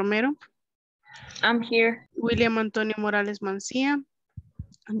Méndez Romero. I'm here. William Antonio Morales Mancía.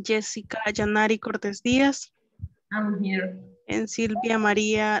 Jessica Yanari Cortés Díaz. I'm here. And Silvia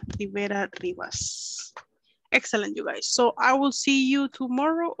María Rivera Rivas. Excellent, you guys. So I will see you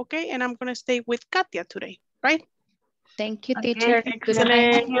tomorrow, okay? And I'm going to stay with Katia today, right? Thank you, teacher. Good Excellent.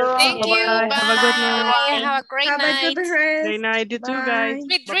 night. Thank you. Bye-bye. Bye. Have a good night. Have a great Have a night. good rest. Great night, you too, guys.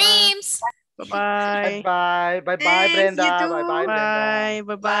 Sweet Bye-bye. dreams. Bye-bye. Bye. Bye-bye, Thanks, Brenda. you too. Bye-bye, Brenda. Bye.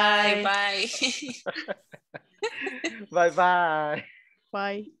 Bye. Bye-bye.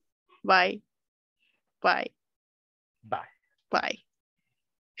 Bye. Bye. Bye. Bye. Bye.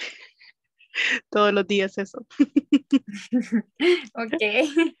 Todos los días eso. Okay.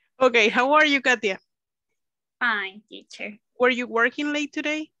 Okay, how are you, Katia? Fine, teacher. Were you working late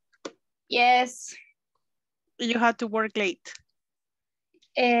today? Yes. You had to work late.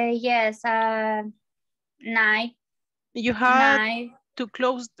 Yes. Night. You had Night. to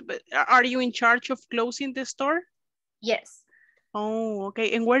close. Are you in charge of closing the store? Yes. Oh,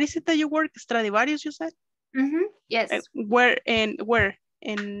 okay. And where is it that you work? Stradivarius, you said? Mm-hmm. Yes. Where?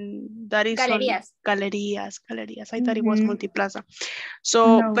 And that is Galerías. on Galerías. I thought it was Multiplaza.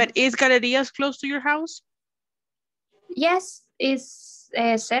 So, No. but is Galerías close to your house? Yes. Is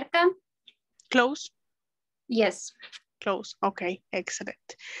cerca? Close? Yes. Close. Okay, excellent.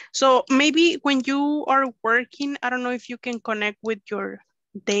 So maybe when you are working, I don't know if you can connect with your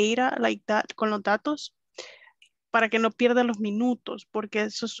data like that, con los datos, para que no pierda los minutos, porque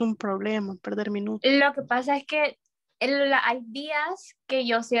eso es un problema, perder minutos. Lo que pasa es que hay días que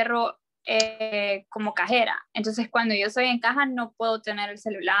yo cierro como cajera. Entonces, cuando yo estoy en caja, no puedo tener el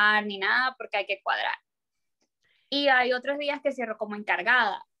celular ni nada porque hay que cuadrar. Y hay otros días que cierro como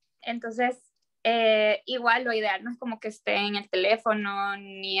encargada. Entonces, igual lo ideal no es como que esté en el teléfono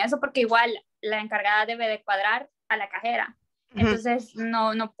ni eso, porque igual la encargada debe de cuadrar a la cajera. Entonces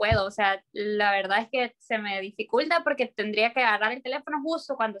no puedo, o sea, la verdad es que se me dificulta porque tendría que agarrar el teléfono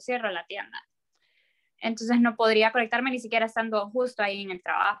justo cuando cierro la tienda. Entonces no podría conectarme ni siquiera estando justo ahí en el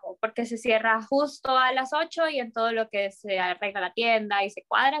trabajo, porque se cierra justo a las 8 y en todo lo que se arregla la tienda y se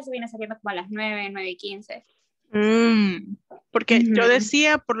cuadra se viene saliendo como a las 9:15. Porque yo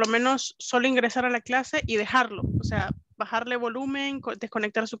decía, por lo menos solo ingresar a la clase y dejarlo, o sea, bajarle volumen,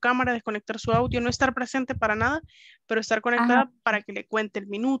 desconectar su cámara, desconectar su audio, no estar presente para nada, pero estar conectada para que le cuente el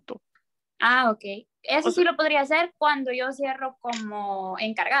minuto. Ah, ok. Eso sí lo podría hacer cuando yo cierro como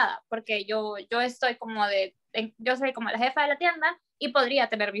encargada, porque yo estoy como yo soy como la jefa de la tienda y podría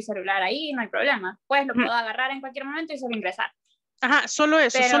tener mi celular ahí, no hay problema. Pues lo puedo agarrar en cualquier momento y solo ingresar. Ajá, solo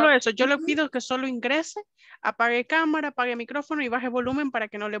eso, Pero, solo eso. Yo le pido que solo ingrese, apague cámara, apague micrófono y baje volumen para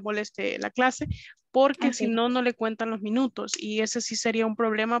que no le moleste la clase, porque si no, no le cuentan los minutos. Y ese sí sería un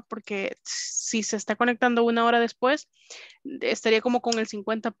problema porque si se está conectando 1 hora después, estaría como con el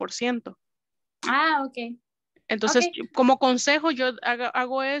 50%. Ah, ok. Entonces, Ok. como consejo, yo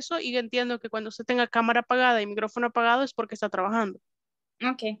hago eso y entiendo que cuando usted tenga cámara apagada y micrófono apagado es porque está trabajando.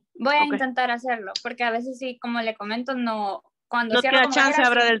 Ok, voy a intentar hacerlo, porque a veces sí, como le comento, no, cuando No te cierro da como chance de cajera,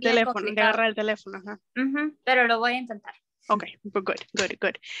 abrir sí, el bien teléfono, de complicado. agarrar el teléfono. Ajá. Pero lo voy a intentar. Okay,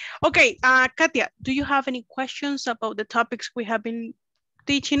 good. Okay, Katia, do you have any questions about the topics we have been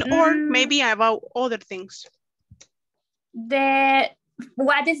teaching or maybe about other things?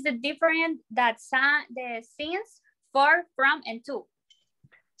 What is the difference that the since, for, from, and to?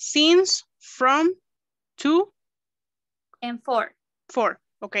 Since, from, to, and for. For,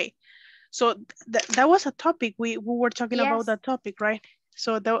 okay. So that was a topic, we were talking about that topic, right?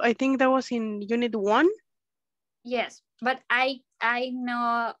 So I think that was in unit 1. Yes, but I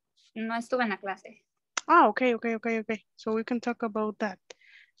no estuve en la clase. Ah, okay. So we can talk about that.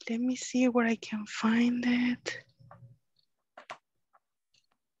 Let me see where I can find it.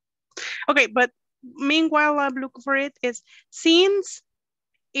 Okay, but meanwhile I'm looking for it. Is since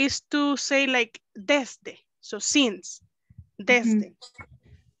is to say like desde. So since, desde.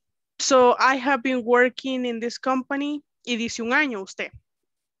 So I have been working in this company y dice un año usted.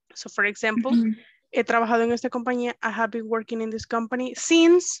 So for example, he trabajado en esta compañía. I have been working in this company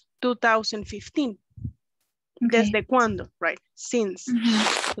since 2015. ¿Desde cuándo? Right, since.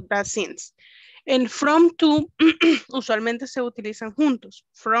 So that's since. And from to, usualmente se utilizan juntos.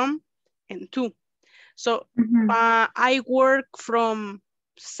 From and to. So I work from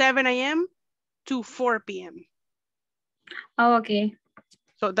 7 a.m. to 4 p.m. Oh, okay.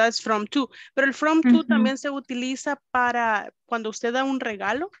 So that's from to. Pero el from to también se utiliza para cuando usted da un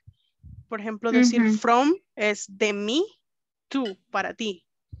regalo. Por ejemplo, decir from es de mí to, para ti.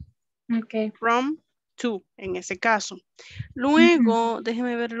 Okay. From to, en ese caso. Luego,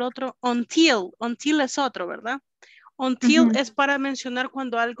 déjeme ver el otro. Until. Until es otro, ¿verdad? Until es para mencionar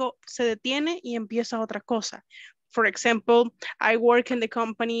cuando algo se detiene y empieza otra cosa. For example, I work in the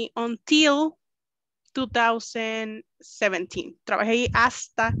company until 2017. Trabajé ahí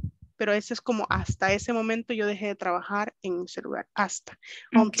hasta, pero ese es como hasta ese momento yo dejé de trabajar en ese lugar. Hasta.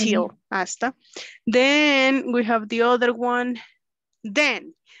 Until. Hasta. Then we have the other one.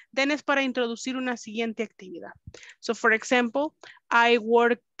 Then. Then es para introducir una siguiente actividad. So for example, I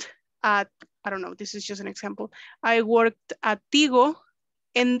worked at, I don't know, this is just an example. I worked at Tigo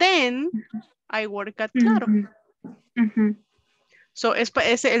and then I work at Claro. So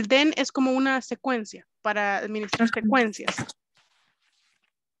el then es como una secuencia para administrar secuencias.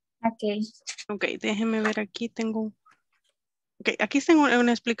 Ok, déjenme ver aquí, tengo. Ok, aquí tengo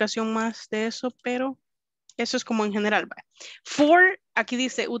una explicación más de eso, pero eso es como en general. For, aquí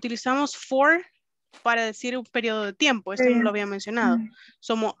dice, utilizamos for para decir un periodo de tiempo. Esto no lo había mencionado.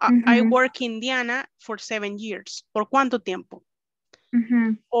 Somos, I work in Indiana for 7 years. ¿Por cuánto tiempo?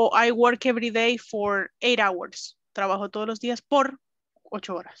 O I work every day for 8 hours. Trabajo todos los días por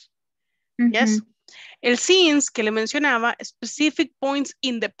 8 horas. Yes. El since que le mencionaba, specific points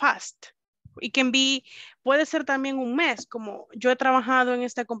in the past. It can be, puede ser también un mes, como yo he trabajado en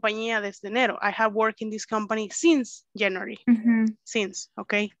esta compañía desde enero. I have worked in this company since January. Since,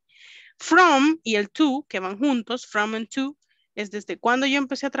 ok. From y el to, que van juntos, from and to, es desde cuando yo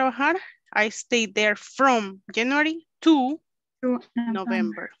empecé a trabajar. I stayed there from January to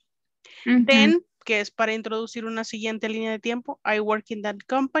November. Then, que es para introducir una siguiente línea de tiempo. I work in that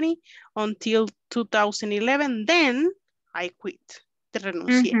company until 2011. Then, I quit. Te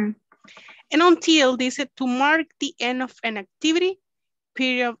renuncié. And until dice to mark the end of an activity,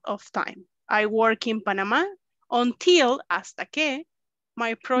 period of time. I work in Panama until, hasta que,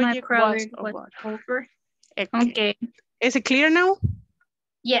 my project was over. Okay. Is it clear now?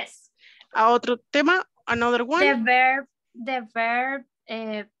 Yes. A otro tema, another one. The verb,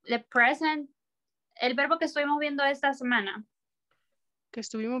 the present, el verbo que estuvimos viendo esta semana. Que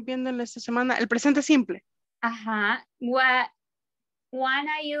estuvimos viendo en esta semana, el presente simple. Ajá. When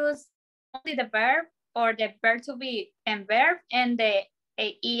I use only the verb or the verb to be and verb and the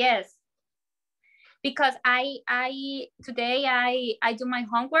ES. Because today I do my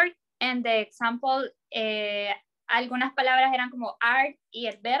homework and the example, algunas palabras eran como are y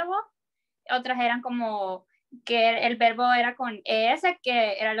el verbo, otras eran como que el verbo era con ES,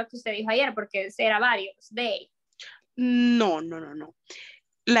 que era lo que usted dijo ayer, porque era varios, they. No.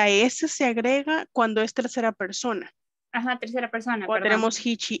 La S se agrega cuando es tercera persona. Ajá, tercera persona. O tenemos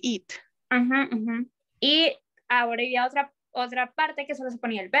he, she, it. Y ahora había otra otra parte que solo se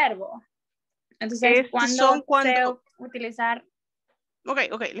ponía el verbo. Entonces, Son cuando se utilizar... Ok,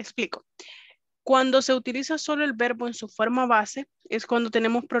 le explico. Cuando se utiliza solo el verbo en su forma base, es cuando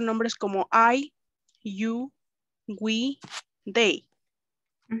tenemos pronombres como I, you, we, they.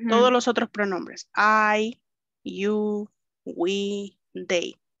 Todos los otros pronombres. I, you, we,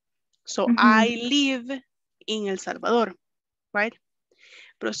 they. So, I live in El Salvador, right?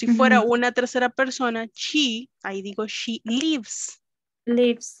 Pero si fuera una tercera persona, she, ahí digo she lives.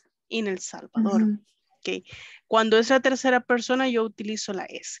 Lives. En El Salvador. Okay. Cuando es la tercera persona, yo utilizo la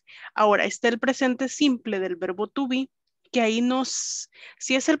S. Ahora, está el presente simple del verbo to be, que ahí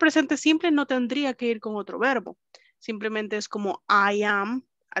si es el presente simple, no tendría que ir con otro verbo. Simplemente es como I am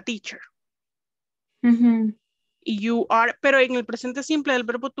a teacher. Y you are, pero en el presente simple del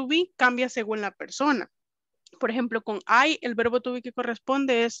verbo to be cambia según la persona. Por ejemplo, con I, el verbo to be que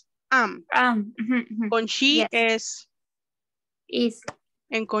corresponde es am. Con she es is.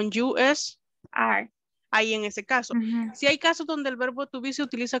 En con you es are. Ahí en ese caso. Si hay casos donde el verbo to be se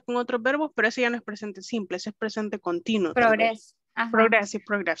utiliza con otros verbos, pero ese ya no es presente simple, ese es presente continuo. Progressive.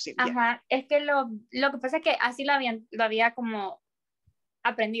 Ajá, es que lo que pasa es que así lo había como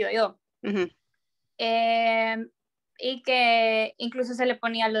aprendido yo. Y que incluso se le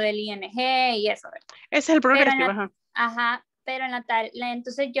ponía lo del ING y eso. Ese es el progressive, pero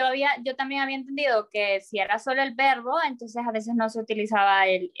entonces yo también había entendido que si era solo el verbo, entonces a veces no se utilizaba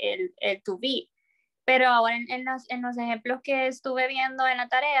el to be. Pero ahora en los ejemplos que estuve viendo en las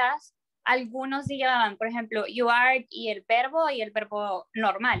tareas, algunos sí llevaban, por ejemplo, you are y el verbo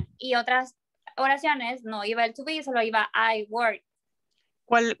normal. Y otras oraciones no iba el to be, solo iba I work.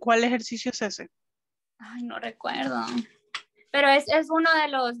 ¿Cuál ejercicio es ese? Ay, no recuerdo. Pero es uno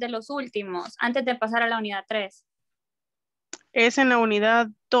de los últimos, antes de pasar a la unidad 3. Es en la unidad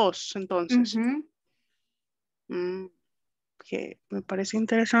 2, entonces. Que me parece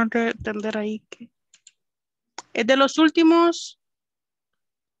interesante entender ahí que es de los últimos.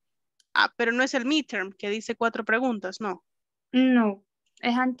 Pero no es el midterm que dice 4 preguntas, ¿no? No,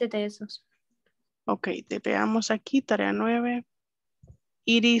 es antes de esos. Ok, veamos aquí, tarea 9.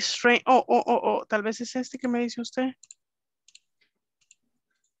 It is tal vez es este que me dice usted.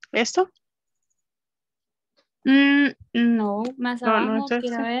 ¿Esto? No, más abajo, no es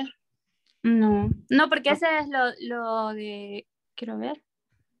quiero este. ver. No, porque ese es lo de, quiero ver.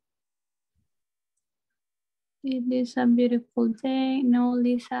 It is a beautiful day. No,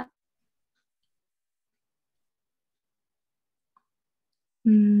 Lisa.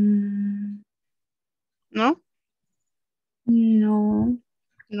 ¿No? No.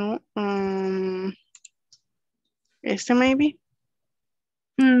 No. ¿Este maybe?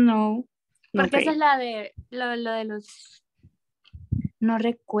 No. Porque Okay. esa es la de lo de los... No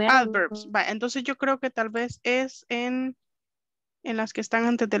recuerdo. Adverbs. Entonces yo creo que tal vez es en las que están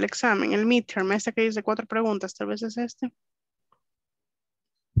antes del examen, el midterm, este que dice 4 preguntas, tal vez es este.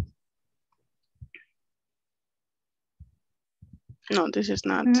 No, this is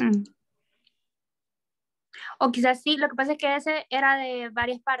not. O quizás sí, lo que pasa es que ese era de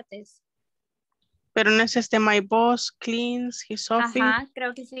varias partes. Pero no es este, my boss cleans his office. Ajá,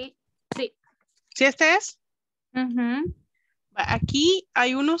 creo que sí. Sí. ¿Sí este es? Aquí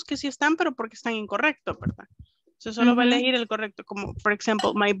hay unos que sí están, pero porque están incorrectos, ¿verdad? Entonces solo va a elegir el correcto, como por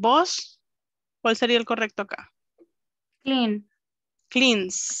ejemplo, my boss. ¿Cuál sería el correcto acá? Clean.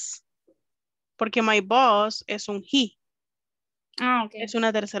 Cleans. Porque my boss es un he. Okay. Es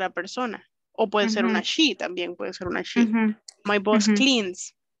una tercera persona. O puede ser una she, también puede ser una she. My boss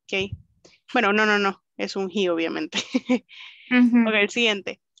cleans. Ok. Bueno, no. Es un he, obviamente. Ok, el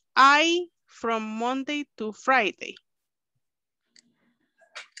siguiente. I from Monday to Friday.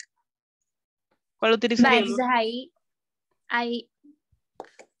 ¿Cuál utilizaríamos? Entonces ahí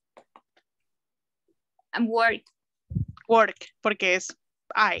work, porque es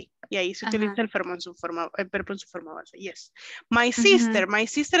I. Y ahí se utiliza el verbo en su forma base. Yes. My sister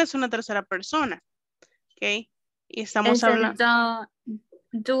es una tercera persona. Ok. Y estamos hablando.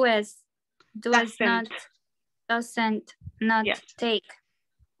 Doesn't not take.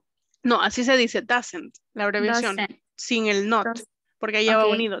 No, así se dice doesn't, la abreviación. Sin el not. Porque ahí va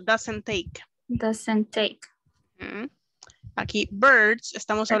unido. Doesn't take. Doesn't take. Aquí birds,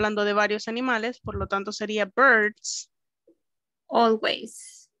 estamos hablando de varios animales, por lo tanto sería birds.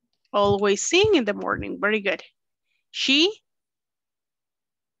 Always sing in the morning. Very good. She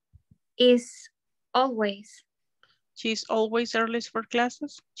is always. She's always early for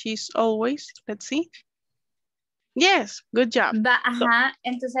classes. She's always, let's see. Yes, good job.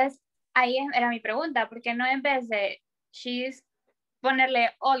 Entonces ahí era mi pregunta, porque no en vez de she's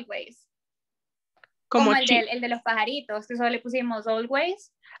ponerle always. Como el de los pajaritos, que solo le pusimos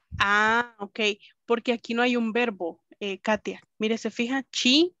always. Ah, ok. Porque aquí no hay un verbo, Katia. Mire, se fija,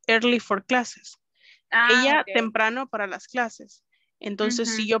 she early for classes. Ella Okay. temprano para las clases. Entonces,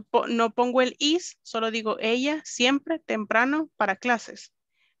 si yo no pongo el is, solo digo ella siempre temprano para clases.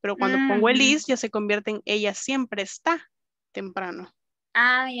 Pero cuando pongo el is, ya se convierte en ella siempre está temprano.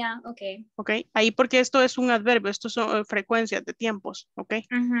 Ah, ya, ok. Ok, ahí porque esto es un adverbio, esto son frecuencias de tiempos, ok.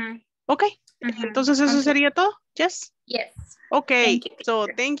 Ok, entonces eso sería todo, yes? Yes. Okay, Thank you. so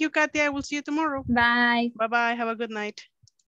thank you, Katia. I will see you tomorrow. Bye. Bye-bye, have a good night.